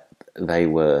that they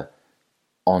were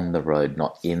on the road,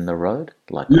 not in the road,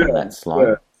 like on that slide.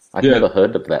 Yeah. I'd never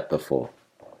heard of that before.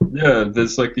 Yeah,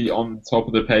 there's like the on top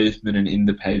of the pavement and in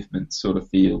the pavement sort of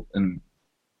feel, and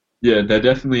yeah, they're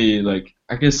definitely like,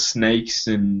 I guess, Snakes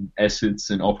and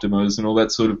Essets and Optimos and all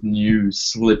that sort of new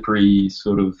slippery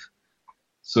sort of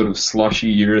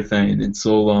slushy urethane. It's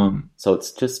all So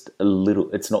it's just a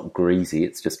little. It's not greasy.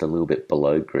 It's just a little bit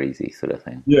below greasy, sort of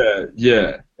thing.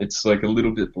 Yeah. It's like a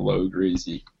little bit below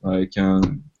greasy. Like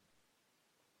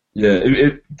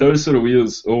those sort of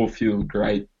wheels all feel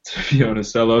great. To be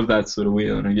honest, I love that sort of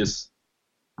wheel, and I guess.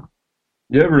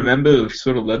 Yeah, remember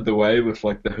sort of led the way with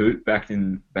like the Hoot back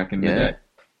in the day.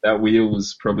 That wheel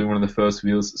was probably one of the first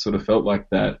wheels that sort of felt like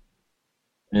that,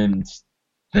 and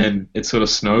then it sort of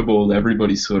snowballed.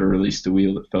 Everybody sort of released a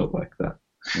wheel that felt like that.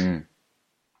 Mm.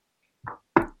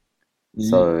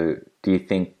 So, do you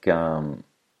think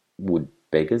would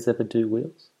beggars ever do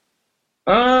wheels?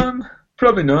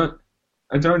 Probably not.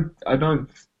 I don't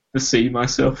foresee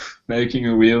myself making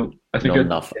a wheel. I think not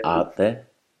enough art there.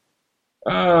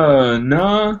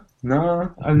 No.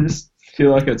 I just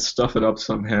feel like I'd stuff it up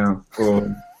somehow,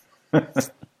 or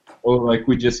like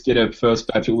we just get a first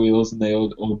batch of wheels and they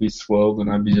all be swirled,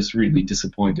 and I'd be just really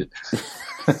disappointed.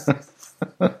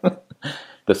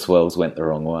 The swells went the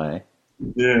wrong way.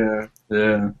 Yeah,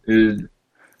 yeah.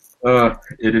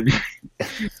 It'd be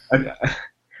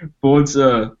boards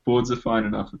are fine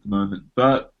enough at the moment,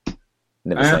 but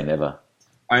Never say never.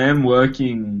 I am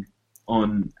working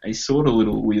on a sort of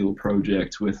little wheel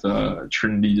project with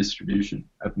Trinity Distribution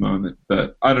at the moment,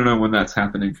 but I don't know when that's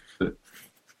happening. But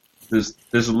there's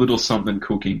a little something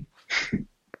cooking.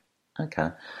 Okay.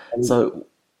 So,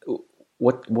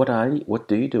 what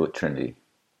do you do at Trinity?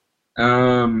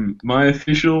 My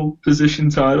official position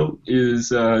title is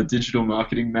digital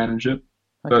marketing manager,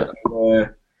 but Okay. I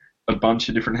wear a bunch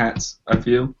of different hats, I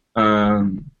feel.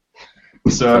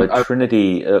 So I,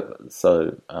 Trinity.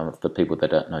 For people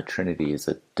that don't know, Trinity is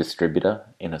a distributor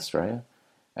in Australia,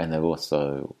 and they're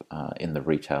also in the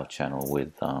retail channel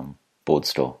with Board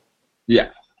Store. yeah,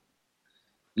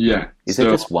 yeah. Is So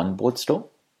there just one Board Store?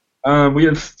 we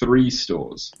have 3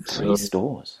 stores. Three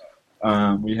stores.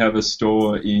 We have a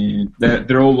store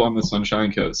they're all on the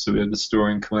Sunshine Coast. So we have a store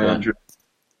in Caloundra,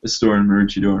 a store in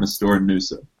Maroochydore, and a store in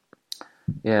Noosa.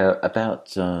 Yeah, about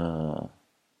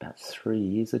 3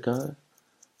 years ago,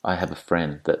 I have a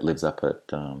friend that lives up at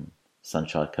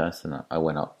Sunshine Coast, and I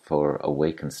went up for a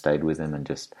week and stayed with him and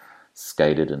just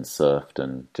skated and surfed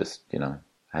and just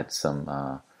had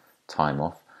some time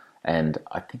off. And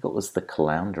I think it was the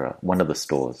Caloundra, one of the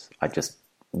stores I just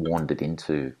wandered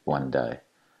into one day.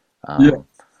 Yeah.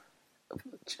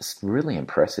 Just really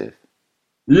impressive.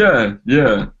 Yeah,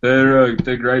 they're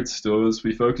great stores.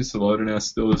 We focus a lot on our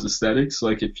stores' aesthetics.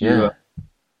 Like if you, Yeah.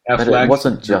 our But it flag-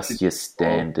 wasn't just your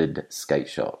standard skate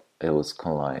shop. It was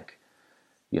kind of like,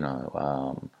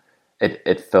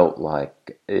 it felt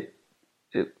like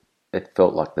it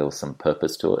felt like there was some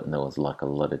purpose to it, and there was like a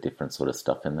lot of different sort of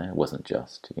stuff in there. It wasn't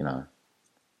just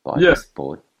buy Yeah. this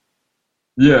board.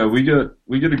 Yeah, we got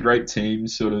a great team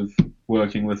sort of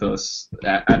working with us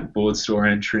at Board Store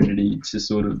and Trinity to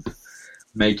sort of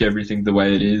make everything the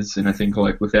way it is. And I think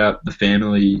like without the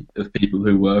family of people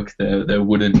who work there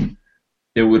wouldn't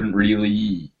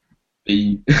really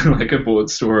be like a Board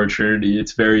Store or Trinity.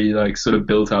 It's very like sort of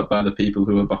built up by the people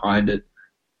who are behind it.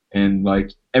 And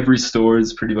like every store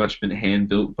has pretty much been hand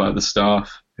built by the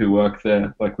staff who work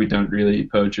there. Like we don't really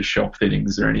purchase shop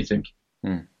fittings or anything.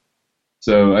 Hmm.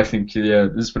 So I think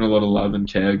there's been a lot of love and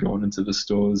care going into the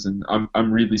stores, and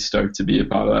I'm really stoked to be a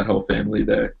part of that whole family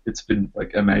there. It's been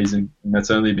like amazing, and that's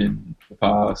only been the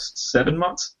past 7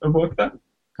 months of work there.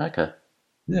 Okay.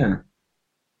 Yeah.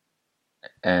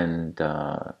 And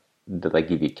do they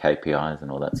give you KPIs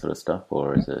and all that sort of stuff,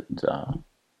 or is it?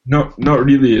 Not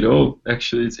really at all.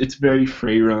 Actually, it's very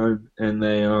free roam, and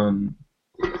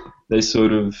they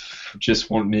sort of just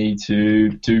want me to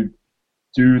do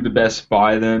the best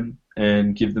by them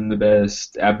and give them the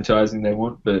best advertising they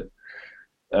want. But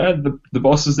the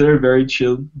bosses there are very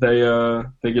chill. They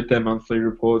get their monthly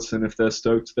reports, and if they're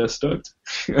stoked, they're stoked.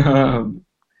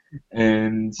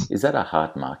 And Is that a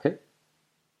hard market?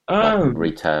 Like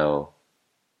retail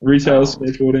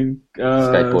skateboarding,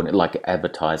 skateboarding, like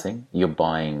advertising? You're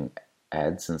buying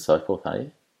ads and so forth, are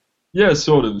you? yeah,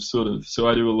 sort of. So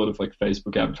I do a lot of like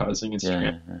Facebook advertising, Instagram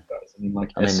Yeah. advertising, and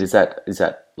like I mean, is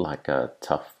that like a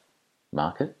tough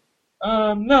market?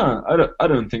 No, I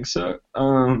don't think so.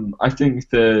 I think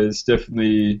there's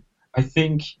definitely. I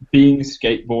think being a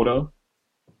skateboarder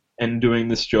and doing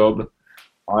this job,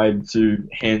 I do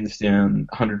hands down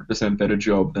 100% better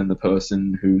job than the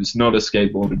person who's not a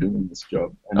skateboarder doing this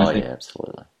job. And I think,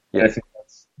 Absolutely. I think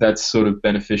that's sort of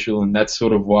beneficial, and that's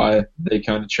sort of why they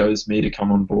kind of chose me to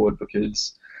come on board,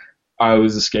 because I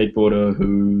was a skateboarder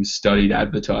who studied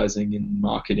advertising and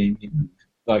marketing and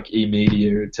like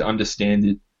e-media to understand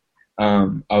it.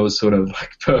 I was sort of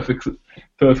like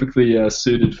perfectly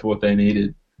suited for what they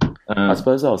needed. I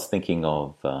suppose I was thinking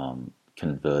of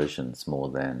conversions more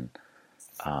than.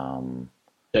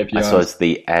 KPIs. I suppose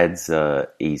the ads are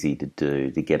easy to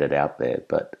do to get it out there,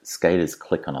 but skaters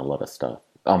click on a lot of stuff.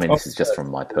 I mean, this is just from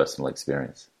my personal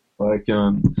experience. Like,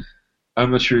 I'm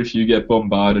not sure if you get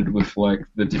bombarded with like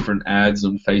the different ads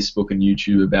on Facebook and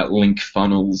YouTube about link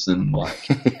funnels and like,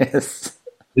 Yes.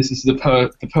 this is the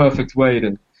perfect way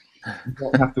to. You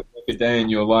don't have to work a day in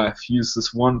your life. Use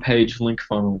this one-page link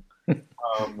funnel.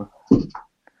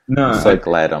 No, I'm so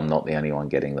glad I'm not the only one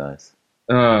getting those.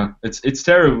 it's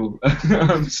terrible.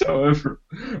 I'm so over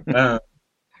it.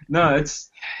 No,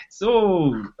 it's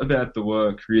all about the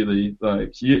work, really.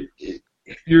 Like,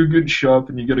 if you're a good shop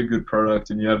and you got a good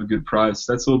product and you have a good price,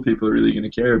 that's all people are really going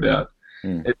to care about.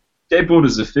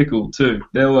 Skateboarders are fickle too.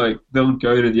 They'll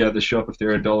go to the other shop if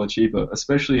they're $1 cheaper,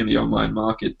 especially in the online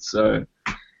market. So,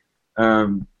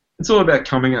 it's all about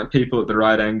coming at people at the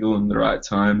right angle and the right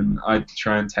time, and I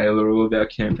try and tailor all of our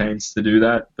campaigns to do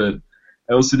that. But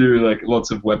I also do like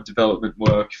lots of web development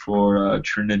work for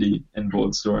Trinity and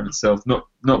BoardStore in itself. Not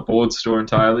BoardStore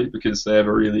entirely because they have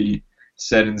a really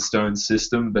set in stone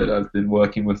system, but I've been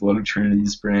working with a lot of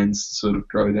Trinity's brands to sort of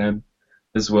grow them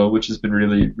as well, which has been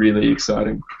really, really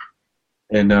exciting.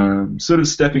 And sort of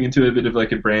stepping into a bit of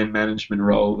like a brand management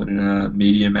role and a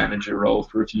media manager role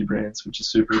for a few brands, which is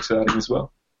super exciting as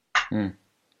well. Mm.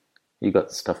 You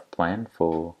got stuff planned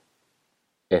for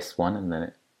S1, and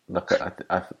then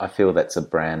I feel that's a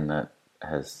brand that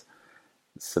has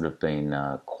sort of been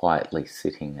quietly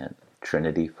sitting at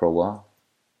Trinity for a while.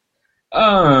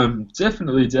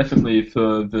 Definitely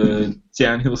for the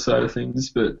downhill side of things,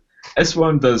 but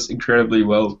S1 does incredibly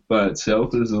well by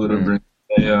itself. There's a little brand.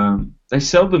 They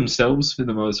sell themselves for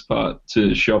the most part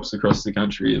to shops across the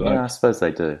country. Like, yeah, I suppose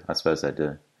they do.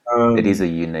 It is a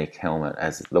unique helmet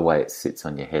as the way it sits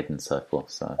on your head and so forth.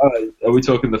 So, are we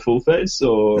talking the full face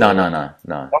or? No.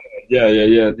 Yeah.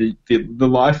 The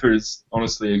Lifer is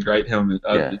honestly a great helmet.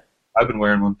 I've been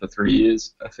wearing one for 3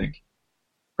 years, I think.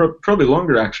 Probably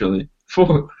longer actually.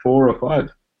 4 or 5.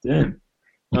 Damn.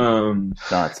 No,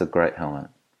 it's a great helmet.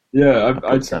 Yeah, I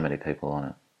put so many people on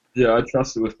it. Yeah, I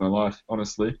trust it with my life,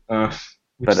 honestly.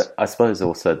 But I suppose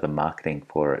also the marketing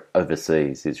for it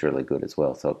overseas is really good as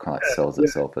well, so it kind of sells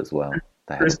itself as well.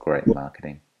 They have great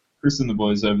marketing. Chris and the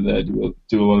boys over there do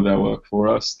a lot of our work for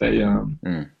us. They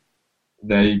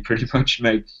pretty much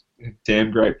make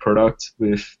damn great product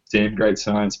with damn great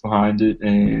science behind it,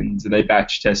 and they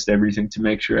batch test everything to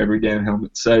make sure every damn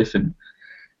helmet's safe, and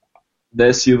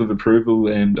their seal of approval,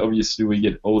 and obviously we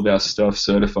get all of our stuff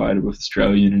certified with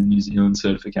Australian and New Zealand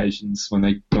certifications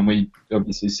when we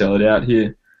obviously sell it out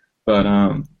here. But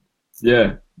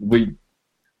they're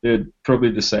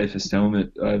probably the safest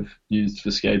helmet I've used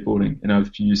for skateboarding, and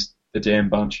I've used a damn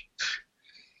bunch.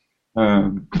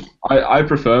 I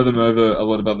prefer them over a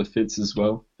lot of other fits as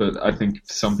well, but I think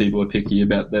some people are picky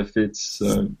about their fits,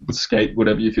 so skate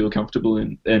whatever you feel comfortable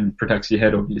in and protects your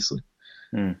head, obviously.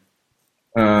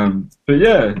 But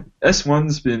yeah,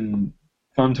 S1's been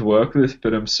fun to work with,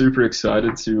 but I'm super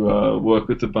excited to work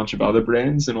with a bunch of other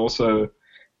brands and also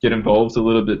get involved a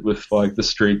little bit with like the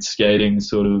street skating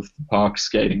sort of park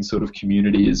skating sort of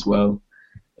community as well,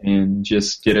 and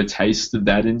just get a taste of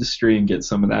that industry and get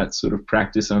some of that sort of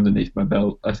practice underneath my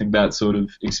belt. I think that sort of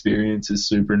experience is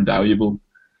super invaluable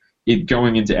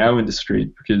going into our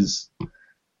industry, because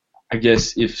I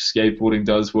guess if skateboarding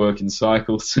does work in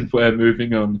cycles and we're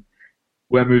moving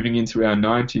into our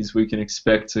 90s, we can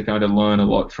expect to kind of learn a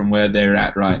lot from where they're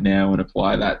at right now and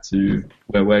apply that to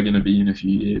where we're going to be in a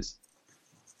few years.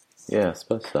 Yeah, I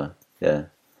suppose so. Yeah.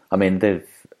 I mean,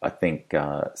 I think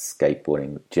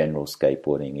skateboarding, general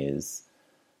skateboarding is,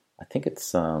 I think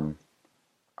it's, I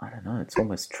don't know, it's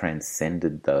almost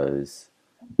transcended those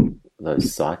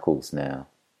cycles now.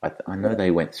 I know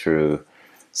they went through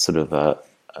sort of a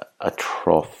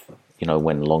trough,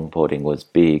 when longboarding was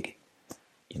big,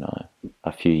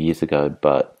 a few years ago,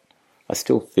 but I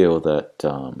still feel that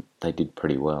they did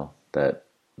pretty well. That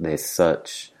there's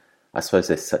such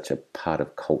a part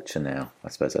of culture now. I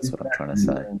suppose that's what I'm trying to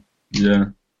say. Yeah.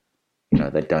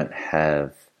 They don't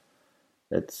have,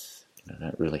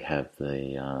 don't really have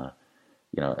the,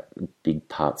 big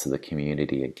parts of the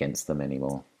community against them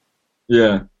anymore.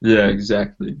 Yeah,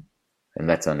 exactly. And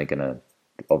that's only going to,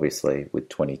 obviously, with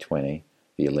 2020,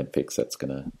 the Olympics, that's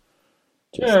going to.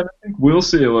 Yeah, I think we'll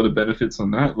see a lot of benefits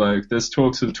on that. Like, there's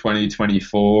talks of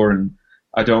 2024, and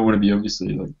I don't want to be obviously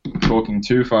like talking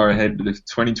too far ahead, but if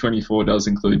 2024 does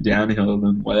include downhill,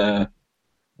 then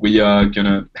we are going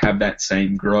to have that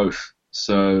same growth.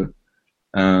 So,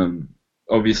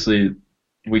 obviously,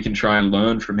 we can try and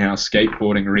learn from how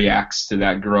skateboarding reacts to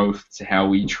that growth, to how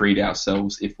we treat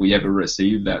ourselves if we ever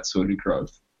receive that sort of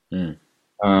growth.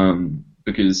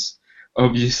 Because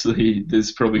obviously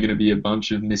there's probably going to be a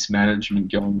bunch of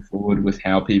mismanagement going forward with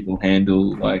how people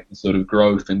handle like the sort of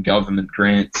growth and government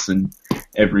grants and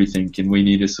everything, and we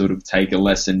need to sort of take a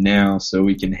lesson now so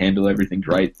we can handle everything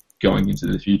great going into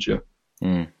the future.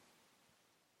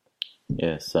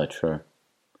 Yeah, so true.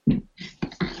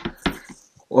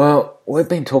 Well, we've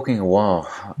been talking a while.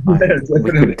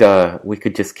 We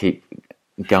could just keep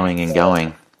going and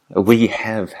going. We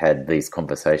have had these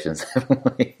conversations,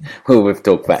 haven't we? Where we've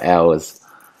talked for hours.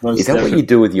 Is that what you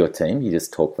do with your team? You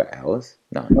just talk for hours?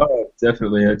 No. Oh,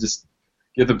 definitely. I just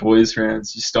get the boys around.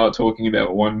 You start talking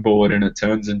about one board and it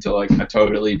turns into like a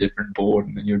totally different board,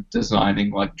 and then you're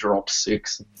designing like drop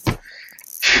 6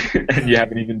 and you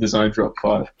haven't even designed drop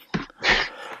 5.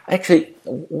 Actually,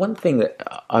 one thing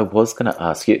that I was going to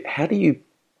ask you, how do you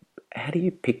how do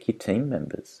you pick your team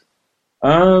members?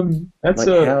 That's Like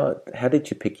a how did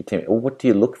you pick your team, or what do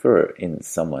you look for in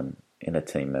someone in a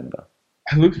team member?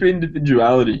 I look for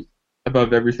individuality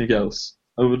above everything else.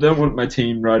 I don't want my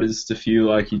team riders to feel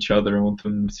like each other. I want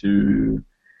them to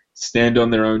stand on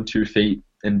their own 2 feet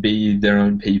and be their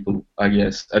own people, I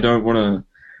guess.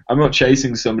 I'm not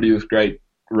chasing somebody with great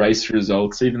race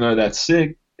results, even though that's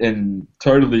sick and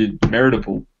totally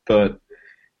meritable, but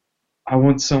I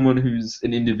want someone who's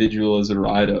an individual as a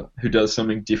rider, who does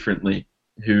something differently,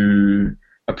 who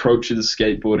approaches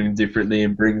skateboarding differently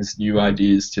and brings new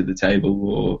ideas to the table,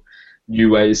 or new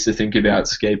ways to think about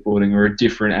skateboarding, or a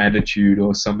different attitude,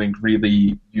 or something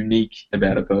really unique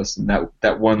about a person.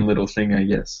 That one little thing, I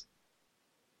guess.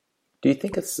 Do you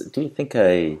think a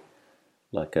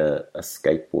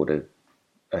skateboarder,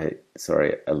 a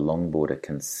longboarder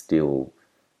can still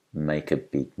make a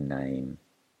big name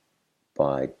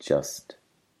by just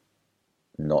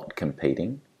not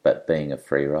competing but being a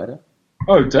free rider?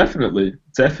 Oh, definitely,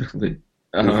 definitely.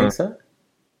 Do you think so?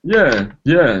 Yeah,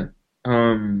 yeah.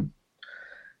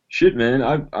 Shit,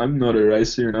 man. I'm not a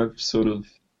racer, and I've sort of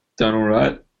done all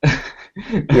right.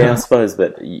 Yeah, I suppose,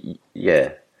 but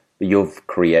yeah, but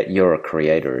you're a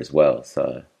creator as well,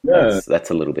 so Yeah.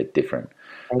 that's a little bit different.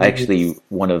 Um, Actually,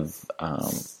 one of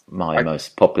my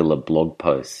most popular blog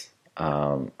posts,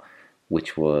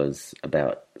 which was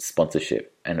about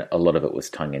sponsorship, and a lot of it was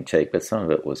tongue in cheek, but some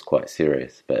of it was quite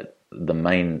serious. But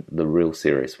the real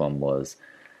serious one was,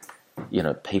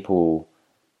 people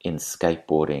in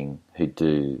skateboarding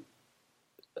who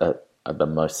are the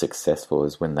most successful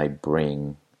is when they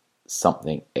bring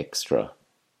something extra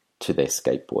to their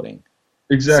skateboarding.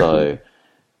 exactly.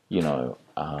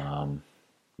 So,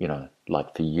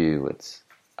 like for you, it's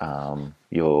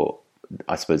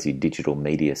I suppose your digital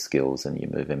media skills and your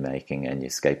movie making and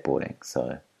your skateboarding.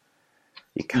 So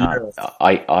you can't. Yeah.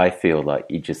 I feel like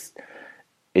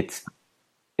it's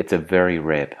a very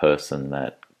rare person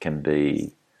that can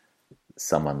be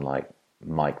someone like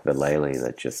Mike Vallely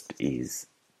that just is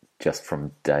just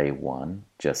from day one,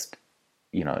 just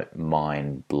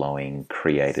mind blowing,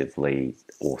 creatively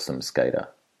awesome skater.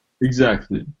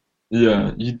 Exactly.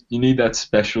 Yeah. You need that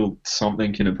special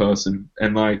something in a person,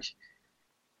 and like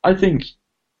I think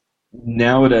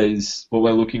nowadays what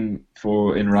we're looking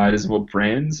for in riders, what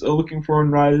brands are looking for in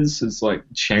riders, has like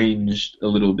changed a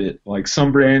little bit. Like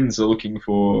some brands are looking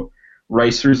for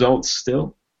race results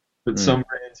still, but Mm, some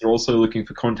brands are also looking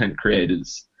for content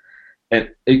creators. And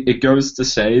it goes to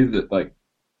say that like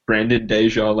Brandon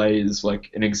Desjardins is like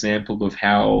an example of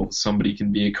how somebody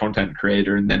can be a content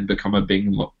creator and then become a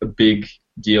big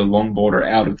deal longboarder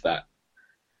out of that.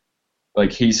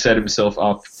 Like he set himself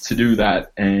up to do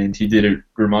that, and he did it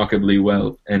remarkably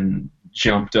well, and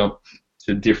jumped up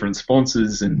to different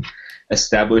sponsors and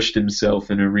established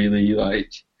himself in a really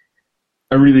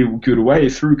good way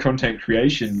through content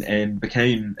creation, and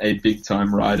became a big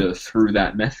time rider through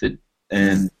that method.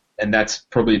 And that's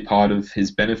probably part of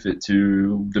his benefit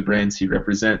to the brands he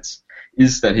represents,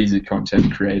 is that he's a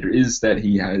content creator, is that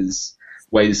he has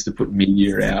ways to put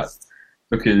media out.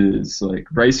 Because like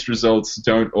race results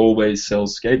don't always sell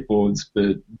skateboards,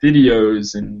 but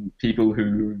videos and people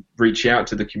who reach out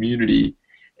to the community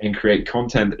and create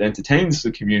content that entertains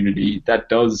the community, that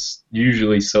does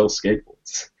usually sell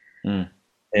skateboards. mm.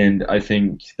 And I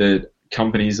think that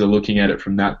companies are looking at it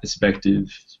from that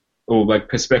perspective, or like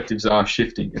perspectives are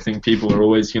shifting. I think people are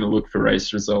always going to look for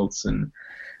race results and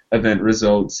event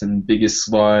results and biggest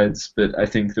slides, but I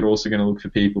think they're also going to look for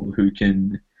people who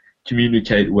can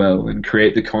communicate well and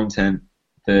create the content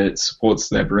that supports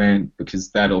their brand, because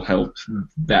that'll help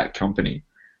that company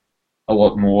a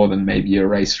lot more than maybe a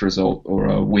race result or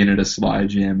a win at a slide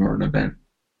jam or an event.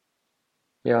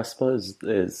 Yeah, I suppose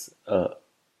there's a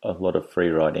lot of free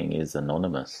riding is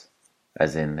anonymous,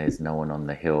 as in there's no one on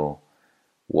the hill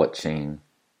watching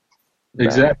that.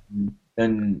 Exactly.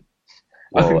 And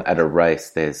I Well, think, at a race,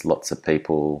 there's lots of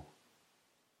people,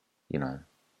 you know,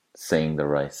 seeing the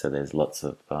race, so there's lots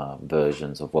of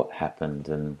versions of what happened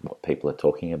and what people are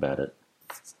talking about it.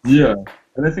 yeah.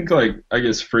 And I think, like, I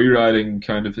guess free riding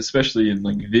kind of, especially in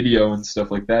like video and stuff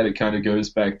like that, it kind of goes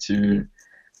back to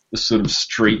the sort of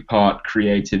street part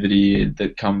creativity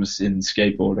that comes in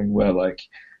skateboarding, where like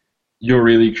you're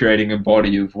really creating a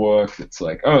body of work that's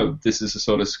like, oh, this is the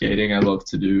sort of skating I love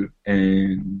to do,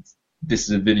 and this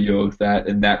is a video of that,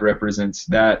 and that represents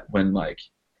that. When like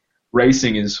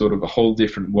racing is sort of a whole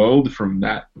different world from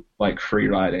that, like free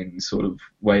riding sort of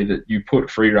way that you put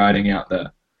free riding out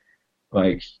there.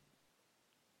 Like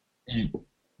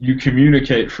you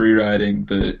communicate free riding,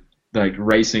 but like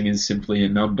racing is simply a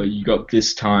number. You got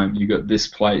this time, you got this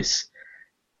place.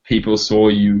 people saw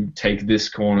you take this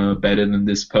corner better than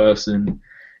this person.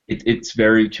 It's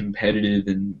very competitive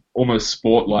and almost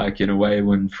sport-like in a way,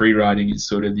 when free riding is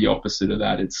sort of the opposite of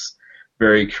that. It's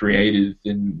very creative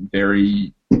and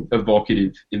very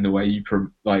evocative in the way you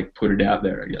put it out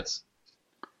there, I guess.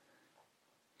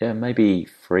 Yeah, maybe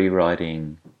free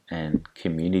riding and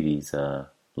communities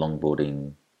are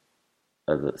longboarding,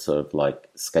 are the sort of like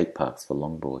skate parks for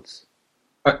longboards.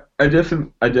 I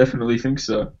definitely think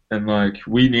so. And like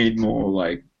we need more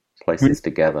like Places to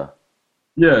gather.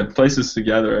 yeah, places to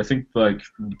gather. I think like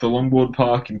the longboard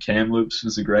park in Kamloops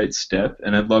was a great step,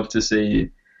 and I'd love to see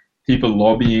people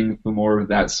lobbying for more of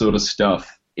that sort of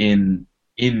stuff in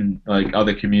like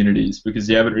other communities, because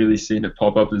you haven't really seen it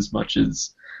pop up as much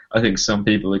as I think some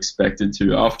people expected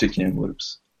to after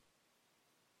Kamloops.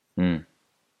 Mm.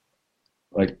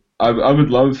 Like I would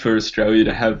love for Australia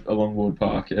to have a longboard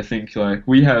park. I think like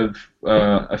we have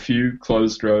a few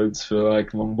closed roads for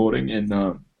like longboarding,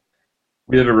 and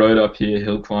we have a road up here,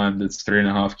 Hill Climb, that's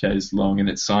 3.5 k's long, and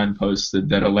it's signposted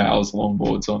that allows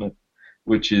longboards on it,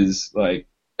 which is like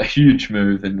a huge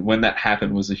move. And when that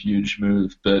happened was a huge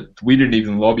move, but we didn't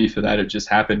even lobby for that. It just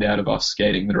happened out of us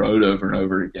skating the road over and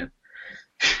over again.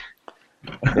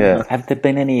 Yeah. Have there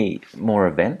been any more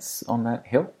events on that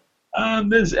hill?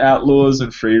 There's outlaws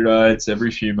and free rides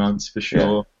every few months for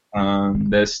sure.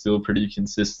 They're still pretty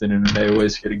consistent, and they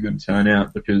always get a good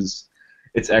turnout because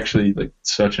it's actually like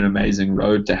such an amazing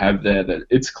road to have there that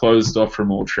it's closed off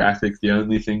from all traffic. The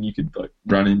only thing you could like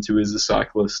run into is a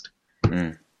cyclist,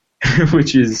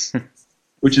 which is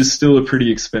still a pretty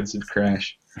expensive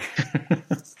crash.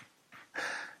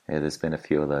 Yeah, there's been a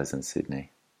few of those in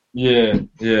Sydney. Yeah,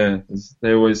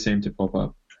 they always seem to pop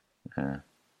up. Yeah.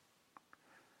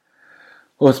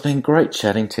 Well, it's been great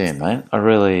chatting to you, mate. I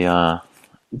really,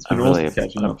 It's been awesome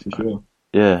catching up for sure.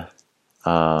 Yeah.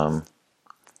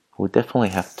 We'll definitely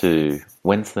have to.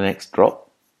 When's the next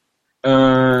drop?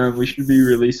 We should be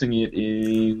releasing it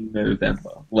in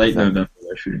November, late November.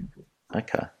 We're shooting for.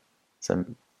 Okay. So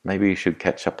maybe you should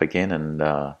catch up again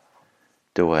and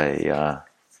do a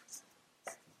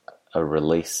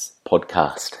release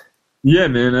podcast. Yeah,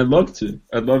 man, I'd love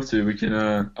to. We can.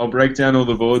 I'll break down all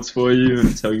the boards for you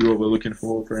and tell you what we're looking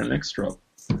for our next drop.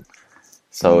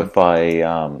 So if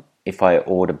I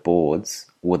order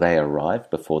boards, will they arrive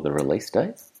before the release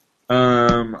date?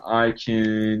 I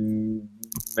can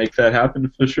make that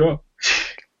happen for sure.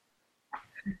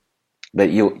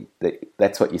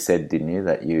 That's what you said, didn't you?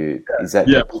 Is that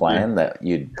the plan, that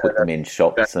you'd put them in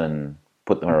shops and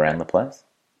put them around the place?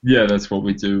 Yeah, that's what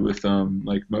we do with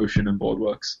like Motion and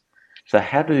Boardworks. So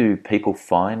how do people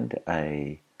find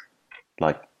a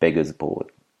like Beggar's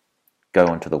board? Go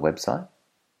onto the website?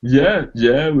 Yeah,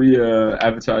 we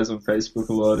advertise on Facebook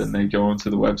a lot, and they go onto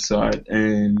the website,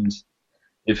 and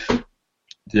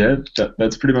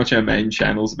that's pretty much our main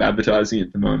channels of advertising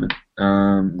at the moment.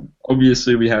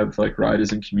 Obviously, we have like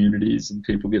riders and communities, and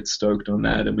people get stoked on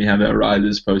that, and we have our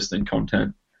riders posting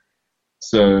content.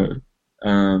 So,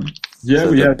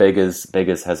 we have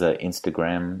Beggars has an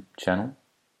Instagram channel.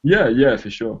 Yeah,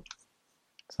 for sure.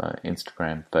 So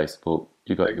Instagram, Facebook,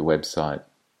 you got your website,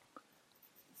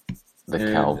 the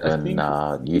Calvin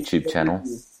YouTube channel.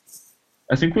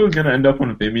 I think we're going to end up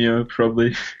on Vimeo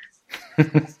probably,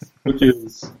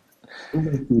 because we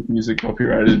make music,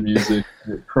 copyrighted music.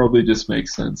 It probably just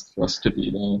makes sense for us to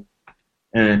be there.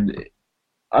 And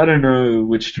I don't know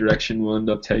which direction we'll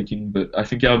end up taking, but I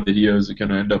think our videos are going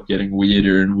to end up getting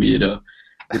weirder and weirder,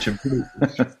 which I'm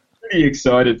pretty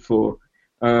excited for.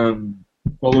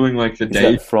 Following like the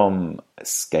day. Is that from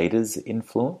skaters'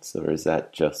 influence, or is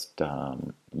that just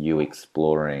you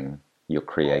exploring your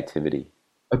creativity?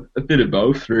 A bit of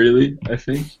both, really. I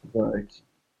think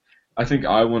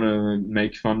I want to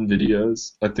make fun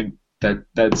videos. I think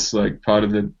that's like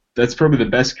that's probably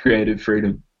the best creative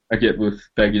freedom I get with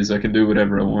Beggars. I can do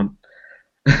whatever I want,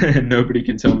 and nobody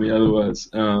can tell me otherwise.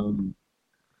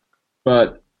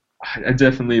 But I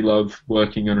definitely love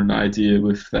working on an idea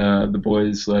with the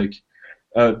boys. Like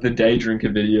the Day Drinker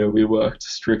video, we worked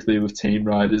strictly with team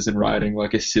riders and writing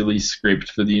like a silly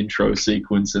script for the intro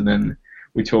sequence, and then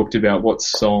we talked about what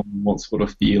song, what sort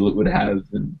of feel it would have,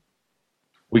 and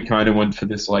we kind of went for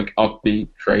this like upbeat,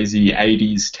 crazy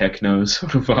 80s techno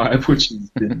sort of vibe, which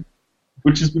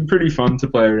has been pretty fun to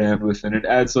play around with, and it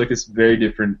adds like this very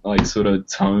different like sort of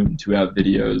tone to our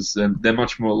videos. They're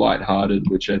much more lighthearted,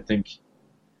 which I think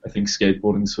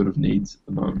skateboarding sort of needs at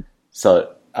the moment.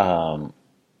 So,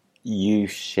 you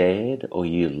shared or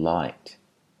you liked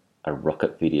a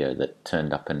rocket video that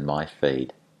turned up in my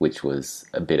feed, which was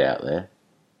a bit out there.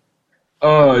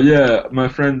 Oh, yeah. My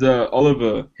friend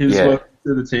Oliver, his welcome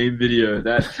to the team video,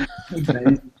 that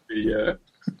amazing Yeah.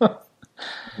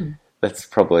 That's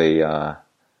probably that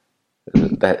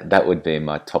would be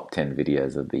my top 10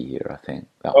 videos of the year. I think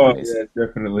that Oh one is. yeah,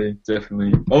 definitely.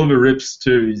 Oliver Rips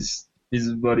too. He's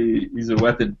a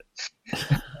weapon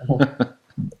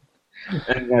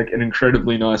and like an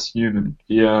incredibly nice human.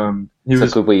 He So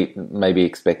was. could we maybe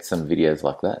expect some videos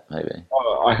like that? Maybe.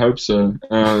 Oh, I hope so.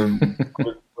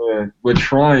 We're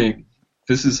trying.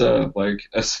 This is like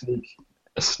a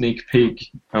sneak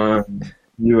peek.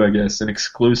 You, I guess, an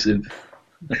exclusive.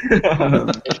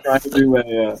 We're trying to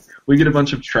do we get a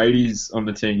bunch of tradies on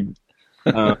the team.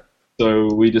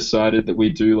 So we decided that we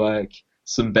do like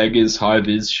some beggars high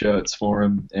vis shirts for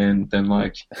them, and then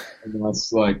like a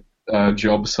nice like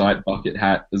job site bucket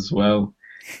hat as well,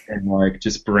 and like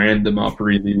just brand them up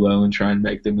really well and try and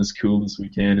make them as cool as we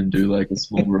can, and do like a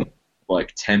small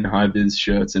like 10 high vis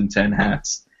shirts and 10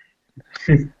 hats.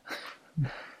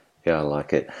 Yeah, I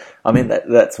like it. I mean,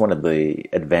 that's one of the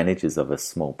advantages of a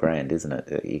small brand, isn't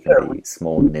it? You can be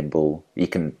small, nimble. You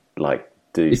can like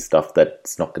do stuff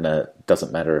that's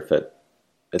doesn't matter if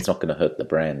it's not gonna hurt the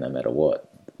brand no matter what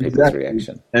people's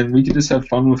reaction. And we can just have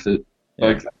fun with it. Yeah.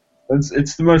 Like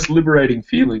it's the most liberating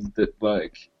feeling that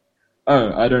like,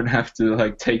 oh, I don't have to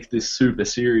like take this super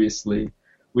seriously.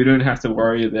 We don't have to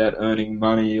worry about earning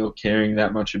money or caring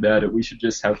that much about it. We should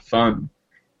just have fun.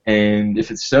 And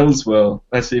if it sells well,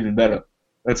 that's even better.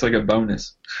 That's like a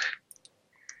bonus.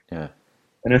 Yeah.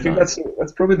 And I think that's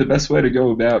probably the best way to go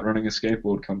about running a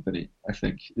skateboard company, I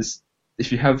think, is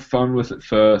if you have fun with it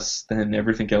first, then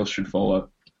everything else should follow.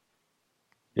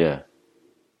 Yeah.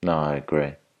 No, I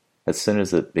agree. As soon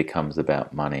as it becomes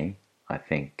about money, I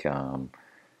think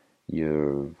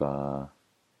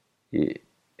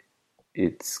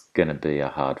it's going to be a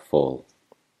hard fall.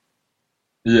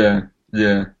 Yeah,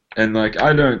 yeah. And like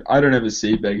I don't ever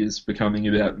see beggars becoming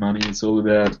about money. It's all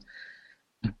about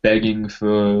begging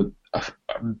for a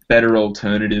better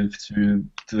alternative to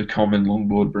the common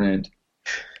longboard brand.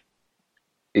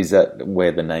 Is that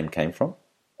where the name came from?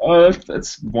 Oh,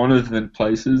 that's one of the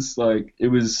places. Like it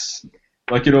was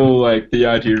like it all like the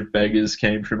idea of beggars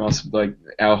came from us, like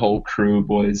our whole crew of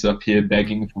boys up here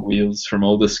begging for wheels from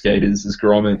older skaters as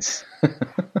grommets.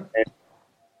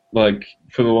 Like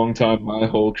for the long time, my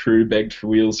whole crew begged for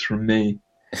wheels from me.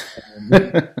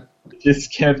 It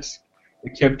just kept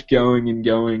going and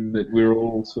going. That we were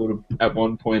all sort of at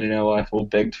one point in our life all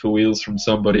begged for wheels from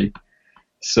somebody.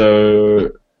 So,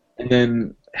 and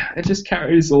then it just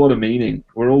carries a lot of meaning.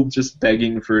 We're all just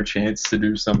begging for a chance to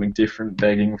do something different,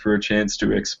 begging for a chance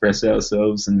to express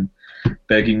ourselves, and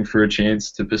begging for a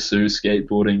chance to pursue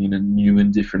skateboarding in a new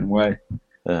and different way.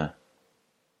 Yeah.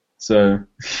 So.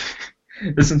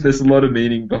 There's a lot of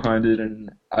meaning behind it,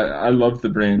 and I love the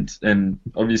brand. And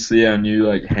obviously, our new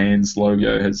like hands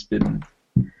logo has been.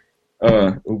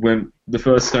 When the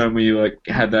first time we like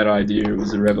had that idea, it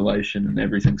was a revelation, and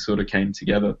everything sort of came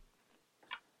together.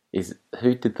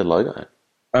 Who did the logo?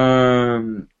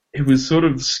 It was sort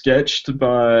of sketched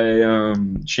by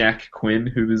Jack Quinn,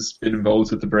 who has been involved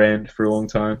with the brand for a long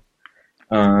time.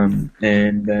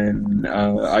 And then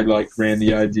I like ran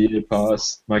the idea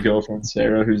past my girlfriend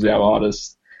Sarah, who's our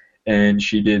artist, and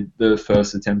she did the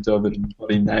first attempt of it and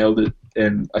bloody nailed it.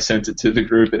 And I sent it to the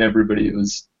group, and everybody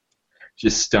was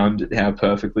just stunned at how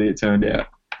perfectly it turned out.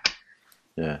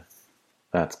 Yeah,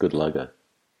 that's good logo.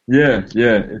 Yeah,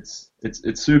 it's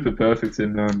super perfect,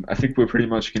 and I think we're pretty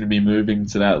much going to be moving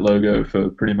to that logo for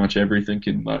pretty much everything,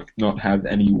 and like not have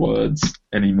any words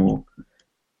anymore.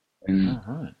 And, all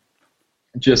right.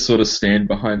 Just sort of stand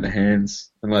behind the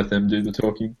hands and let them do the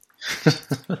talking.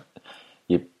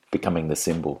 You're becoming the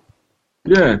symbol.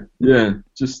 Yeah.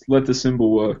 Just let the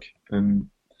symbol work, and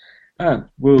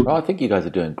Well, I think you guys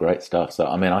are doing great stuff. So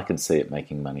I mean, I can see it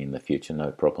making money in the future,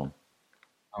 no problem.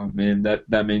 Oh man,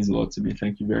 that means a lot to me.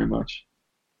 Thank you very much.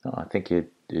 No, I think you're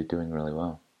doing really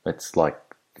well. It's like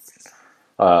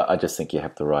I just think you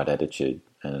have the right attitude,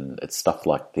 and it's stuff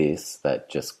like this that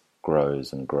just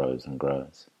grows and grows and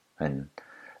grows. And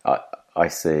I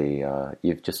see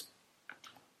you've just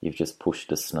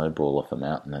pushed a snowball off a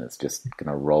mountain, and it's just going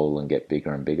to roll and get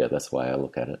bigger and bigger. That's the way I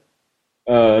look at it.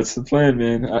 That's the plan,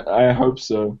 man. I hope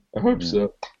so.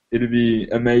 So. It'd be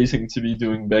amazing to be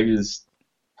doing beggars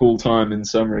full time in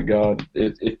some regard.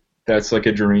 That's like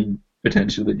a dream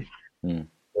potentially.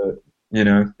 But you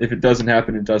know, if it doesn't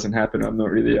happen, it doesn't happen. I'm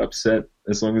not really upset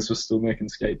as long as we're still making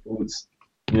skateboards.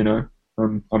 You know,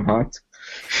 I'm hyped.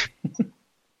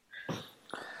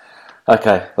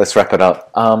 Okay, let's wrap it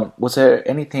up. Was there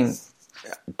anything?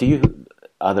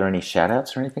 Are there any shout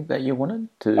outs or anything that you wanted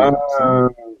to?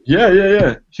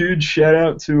 Yeah. Huge shout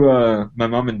out to my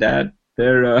mum and dad.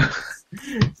 They're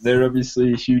they're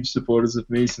obviously huge supporters of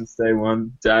me since day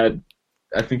one. Dad,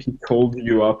 I think he called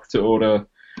you up to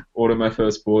order my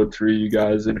first board through you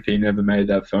guys, and if he never made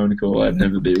that phone call, I'd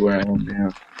never be where I am now.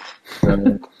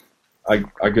 So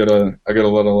I got a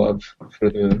lot of love for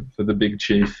the big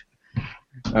chief.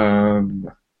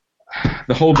 The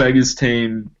whole Beggars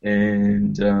team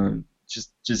and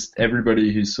just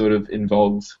everybody who's sort of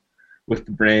involved with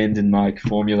the brand and like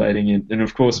formulating it, and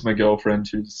of course my girlfriend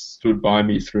who stood by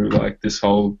me through like this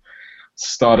whole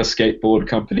start a skateboard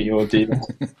company ordeal.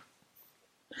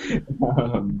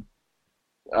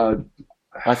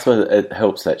 I suppose it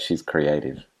helps that she's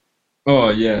creative. Oh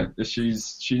yeah,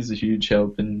 she's a huge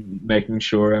help in making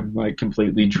sure I'm like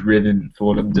completely driven for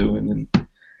what I'm doing, and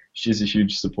she's a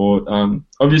huge support.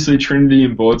 Obviously Trinity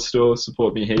and Board Store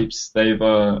support me heaps. They've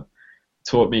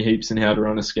taught me heaps in how to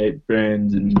run a skate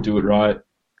brand and do it right.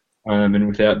 And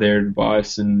without their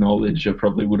advice and knowledge, I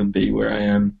probably wouldn't be where I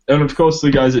am. And of course the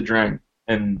guys at Drang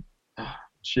and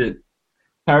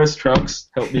Paris Trucks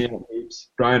helped me out heaps.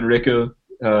 Brian Ricker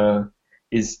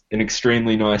is an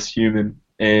extremely nice human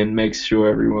and makes sure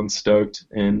everyone's stoked.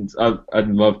 And I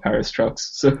love Paris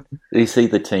Trucks. So is he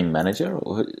the team manager?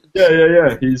 Or?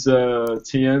 Yeah. He's a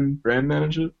TM brand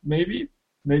manager, maybe.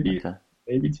 Okay.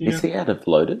 Maybe TM. Is he out of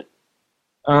Loaded?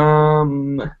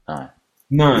 No,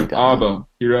 Arbor.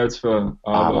 He rides for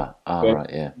Arbor. Right,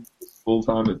 yeah. Full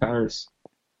time at Paris,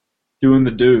 doing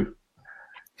the do.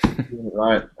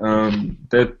 Right.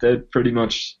 They're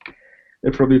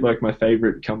probably like my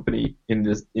favorite company in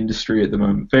this industry at the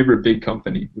moment. Favorite big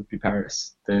company would be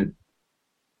Paris. They're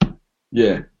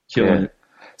killing it.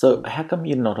 So how come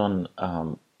you're not on?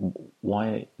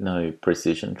 Why no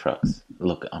Precision Trucks?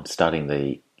 Look, I'm starting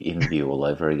the interview all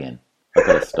over again. I've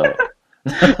got to stop.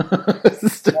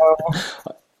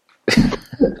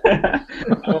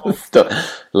 Stop.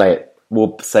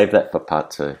 We'll save that for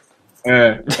part 2.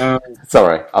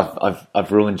 Sorry,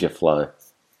 I've ruined your flow.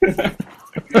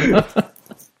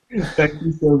 Thank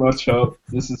you so much, Hope.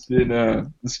 This has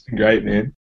been great,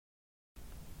 man.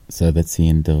 So that's the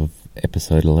end of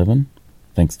episode 11.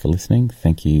 Thanks for listening.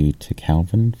 Thank you to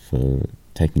Calvin for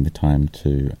taking the time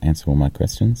to answer all my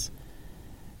questions.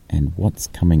 And what's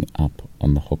coming up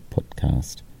on the Hop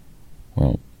Podcast?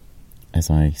 Well, as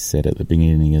I said at the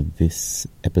beginning of this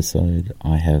episode,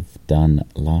 I have done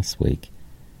last week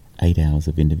 8 hours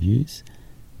of interviews.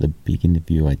 The big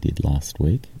interview I did last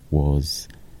week was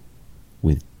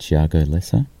with Thiago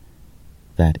Lessa.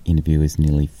 That interview is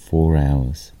nearly 4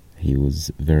 hours. He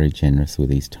was very generous with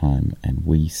his time, and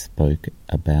we spoke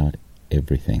about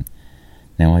everything.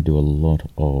 Now, I do a lot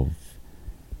of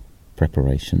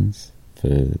preparations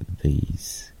for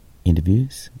these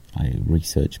interviews. I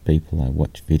research people, I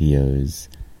watch videos,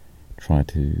 try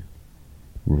to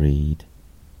read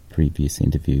previous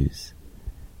interviews.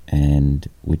 And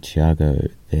with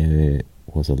Thiago, there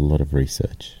was a lot of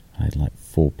research. I had like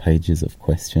 4 pages of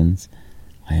questions.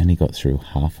 I only got through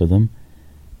half of them,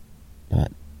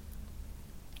 but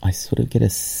I sort of get a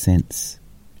sense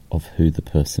of who the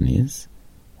person is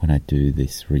when I do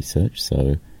this research.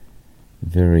 So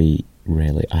very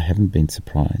rarely, I haven't been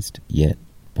surprised yet,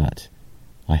 but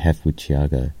I have with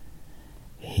Thiago.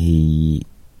 It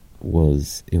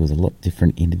was a lot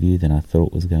different interview than I thought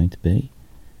it was going to be.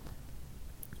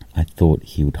 I thought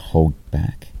he would hold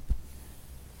back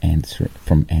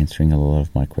from answering a lot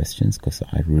of my questions, because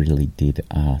I really did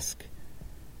ask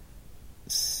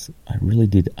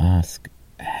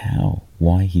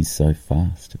why he's so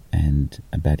fast, and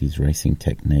about his racing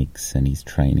techniques and his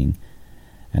training.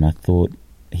 And I thought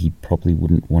he probably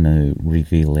wouldn't want to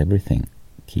reveal everything,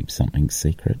 keep something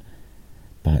secret.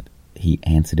 But he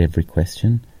answered every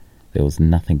question. There was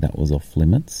nothing that was off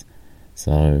limits.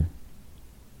 So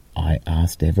I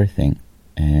asked everything,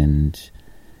 and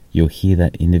you'll hear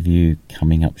that interview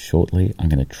coming up shortly. I'm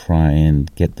going to try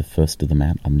and get the first of them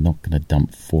out. I'm not going to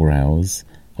dump 4 hours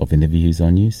of interviews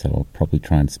on you, so I'll probably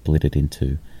try and split it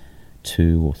into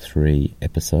 2 or 3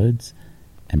 episodes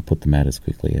and put them out as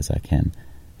quickly as I can.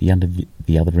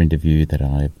 The other interview that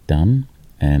I've done,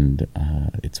 and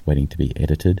it's waiting to be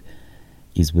edited,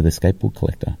 is with a skateboard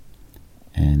collector.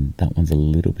 And that one's a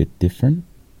little bit different,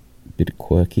 a bit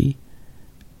quirky,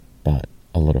 but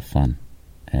a lot of fun.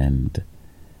 And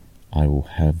I will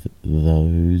have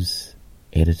those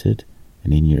edited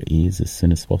and in your ears as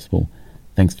soon as possible.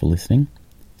 Thanks for listening.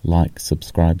 Like,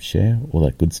 subscribe, share, all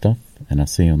that good stuff. And I'll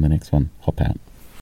see you on the next one. Hop out.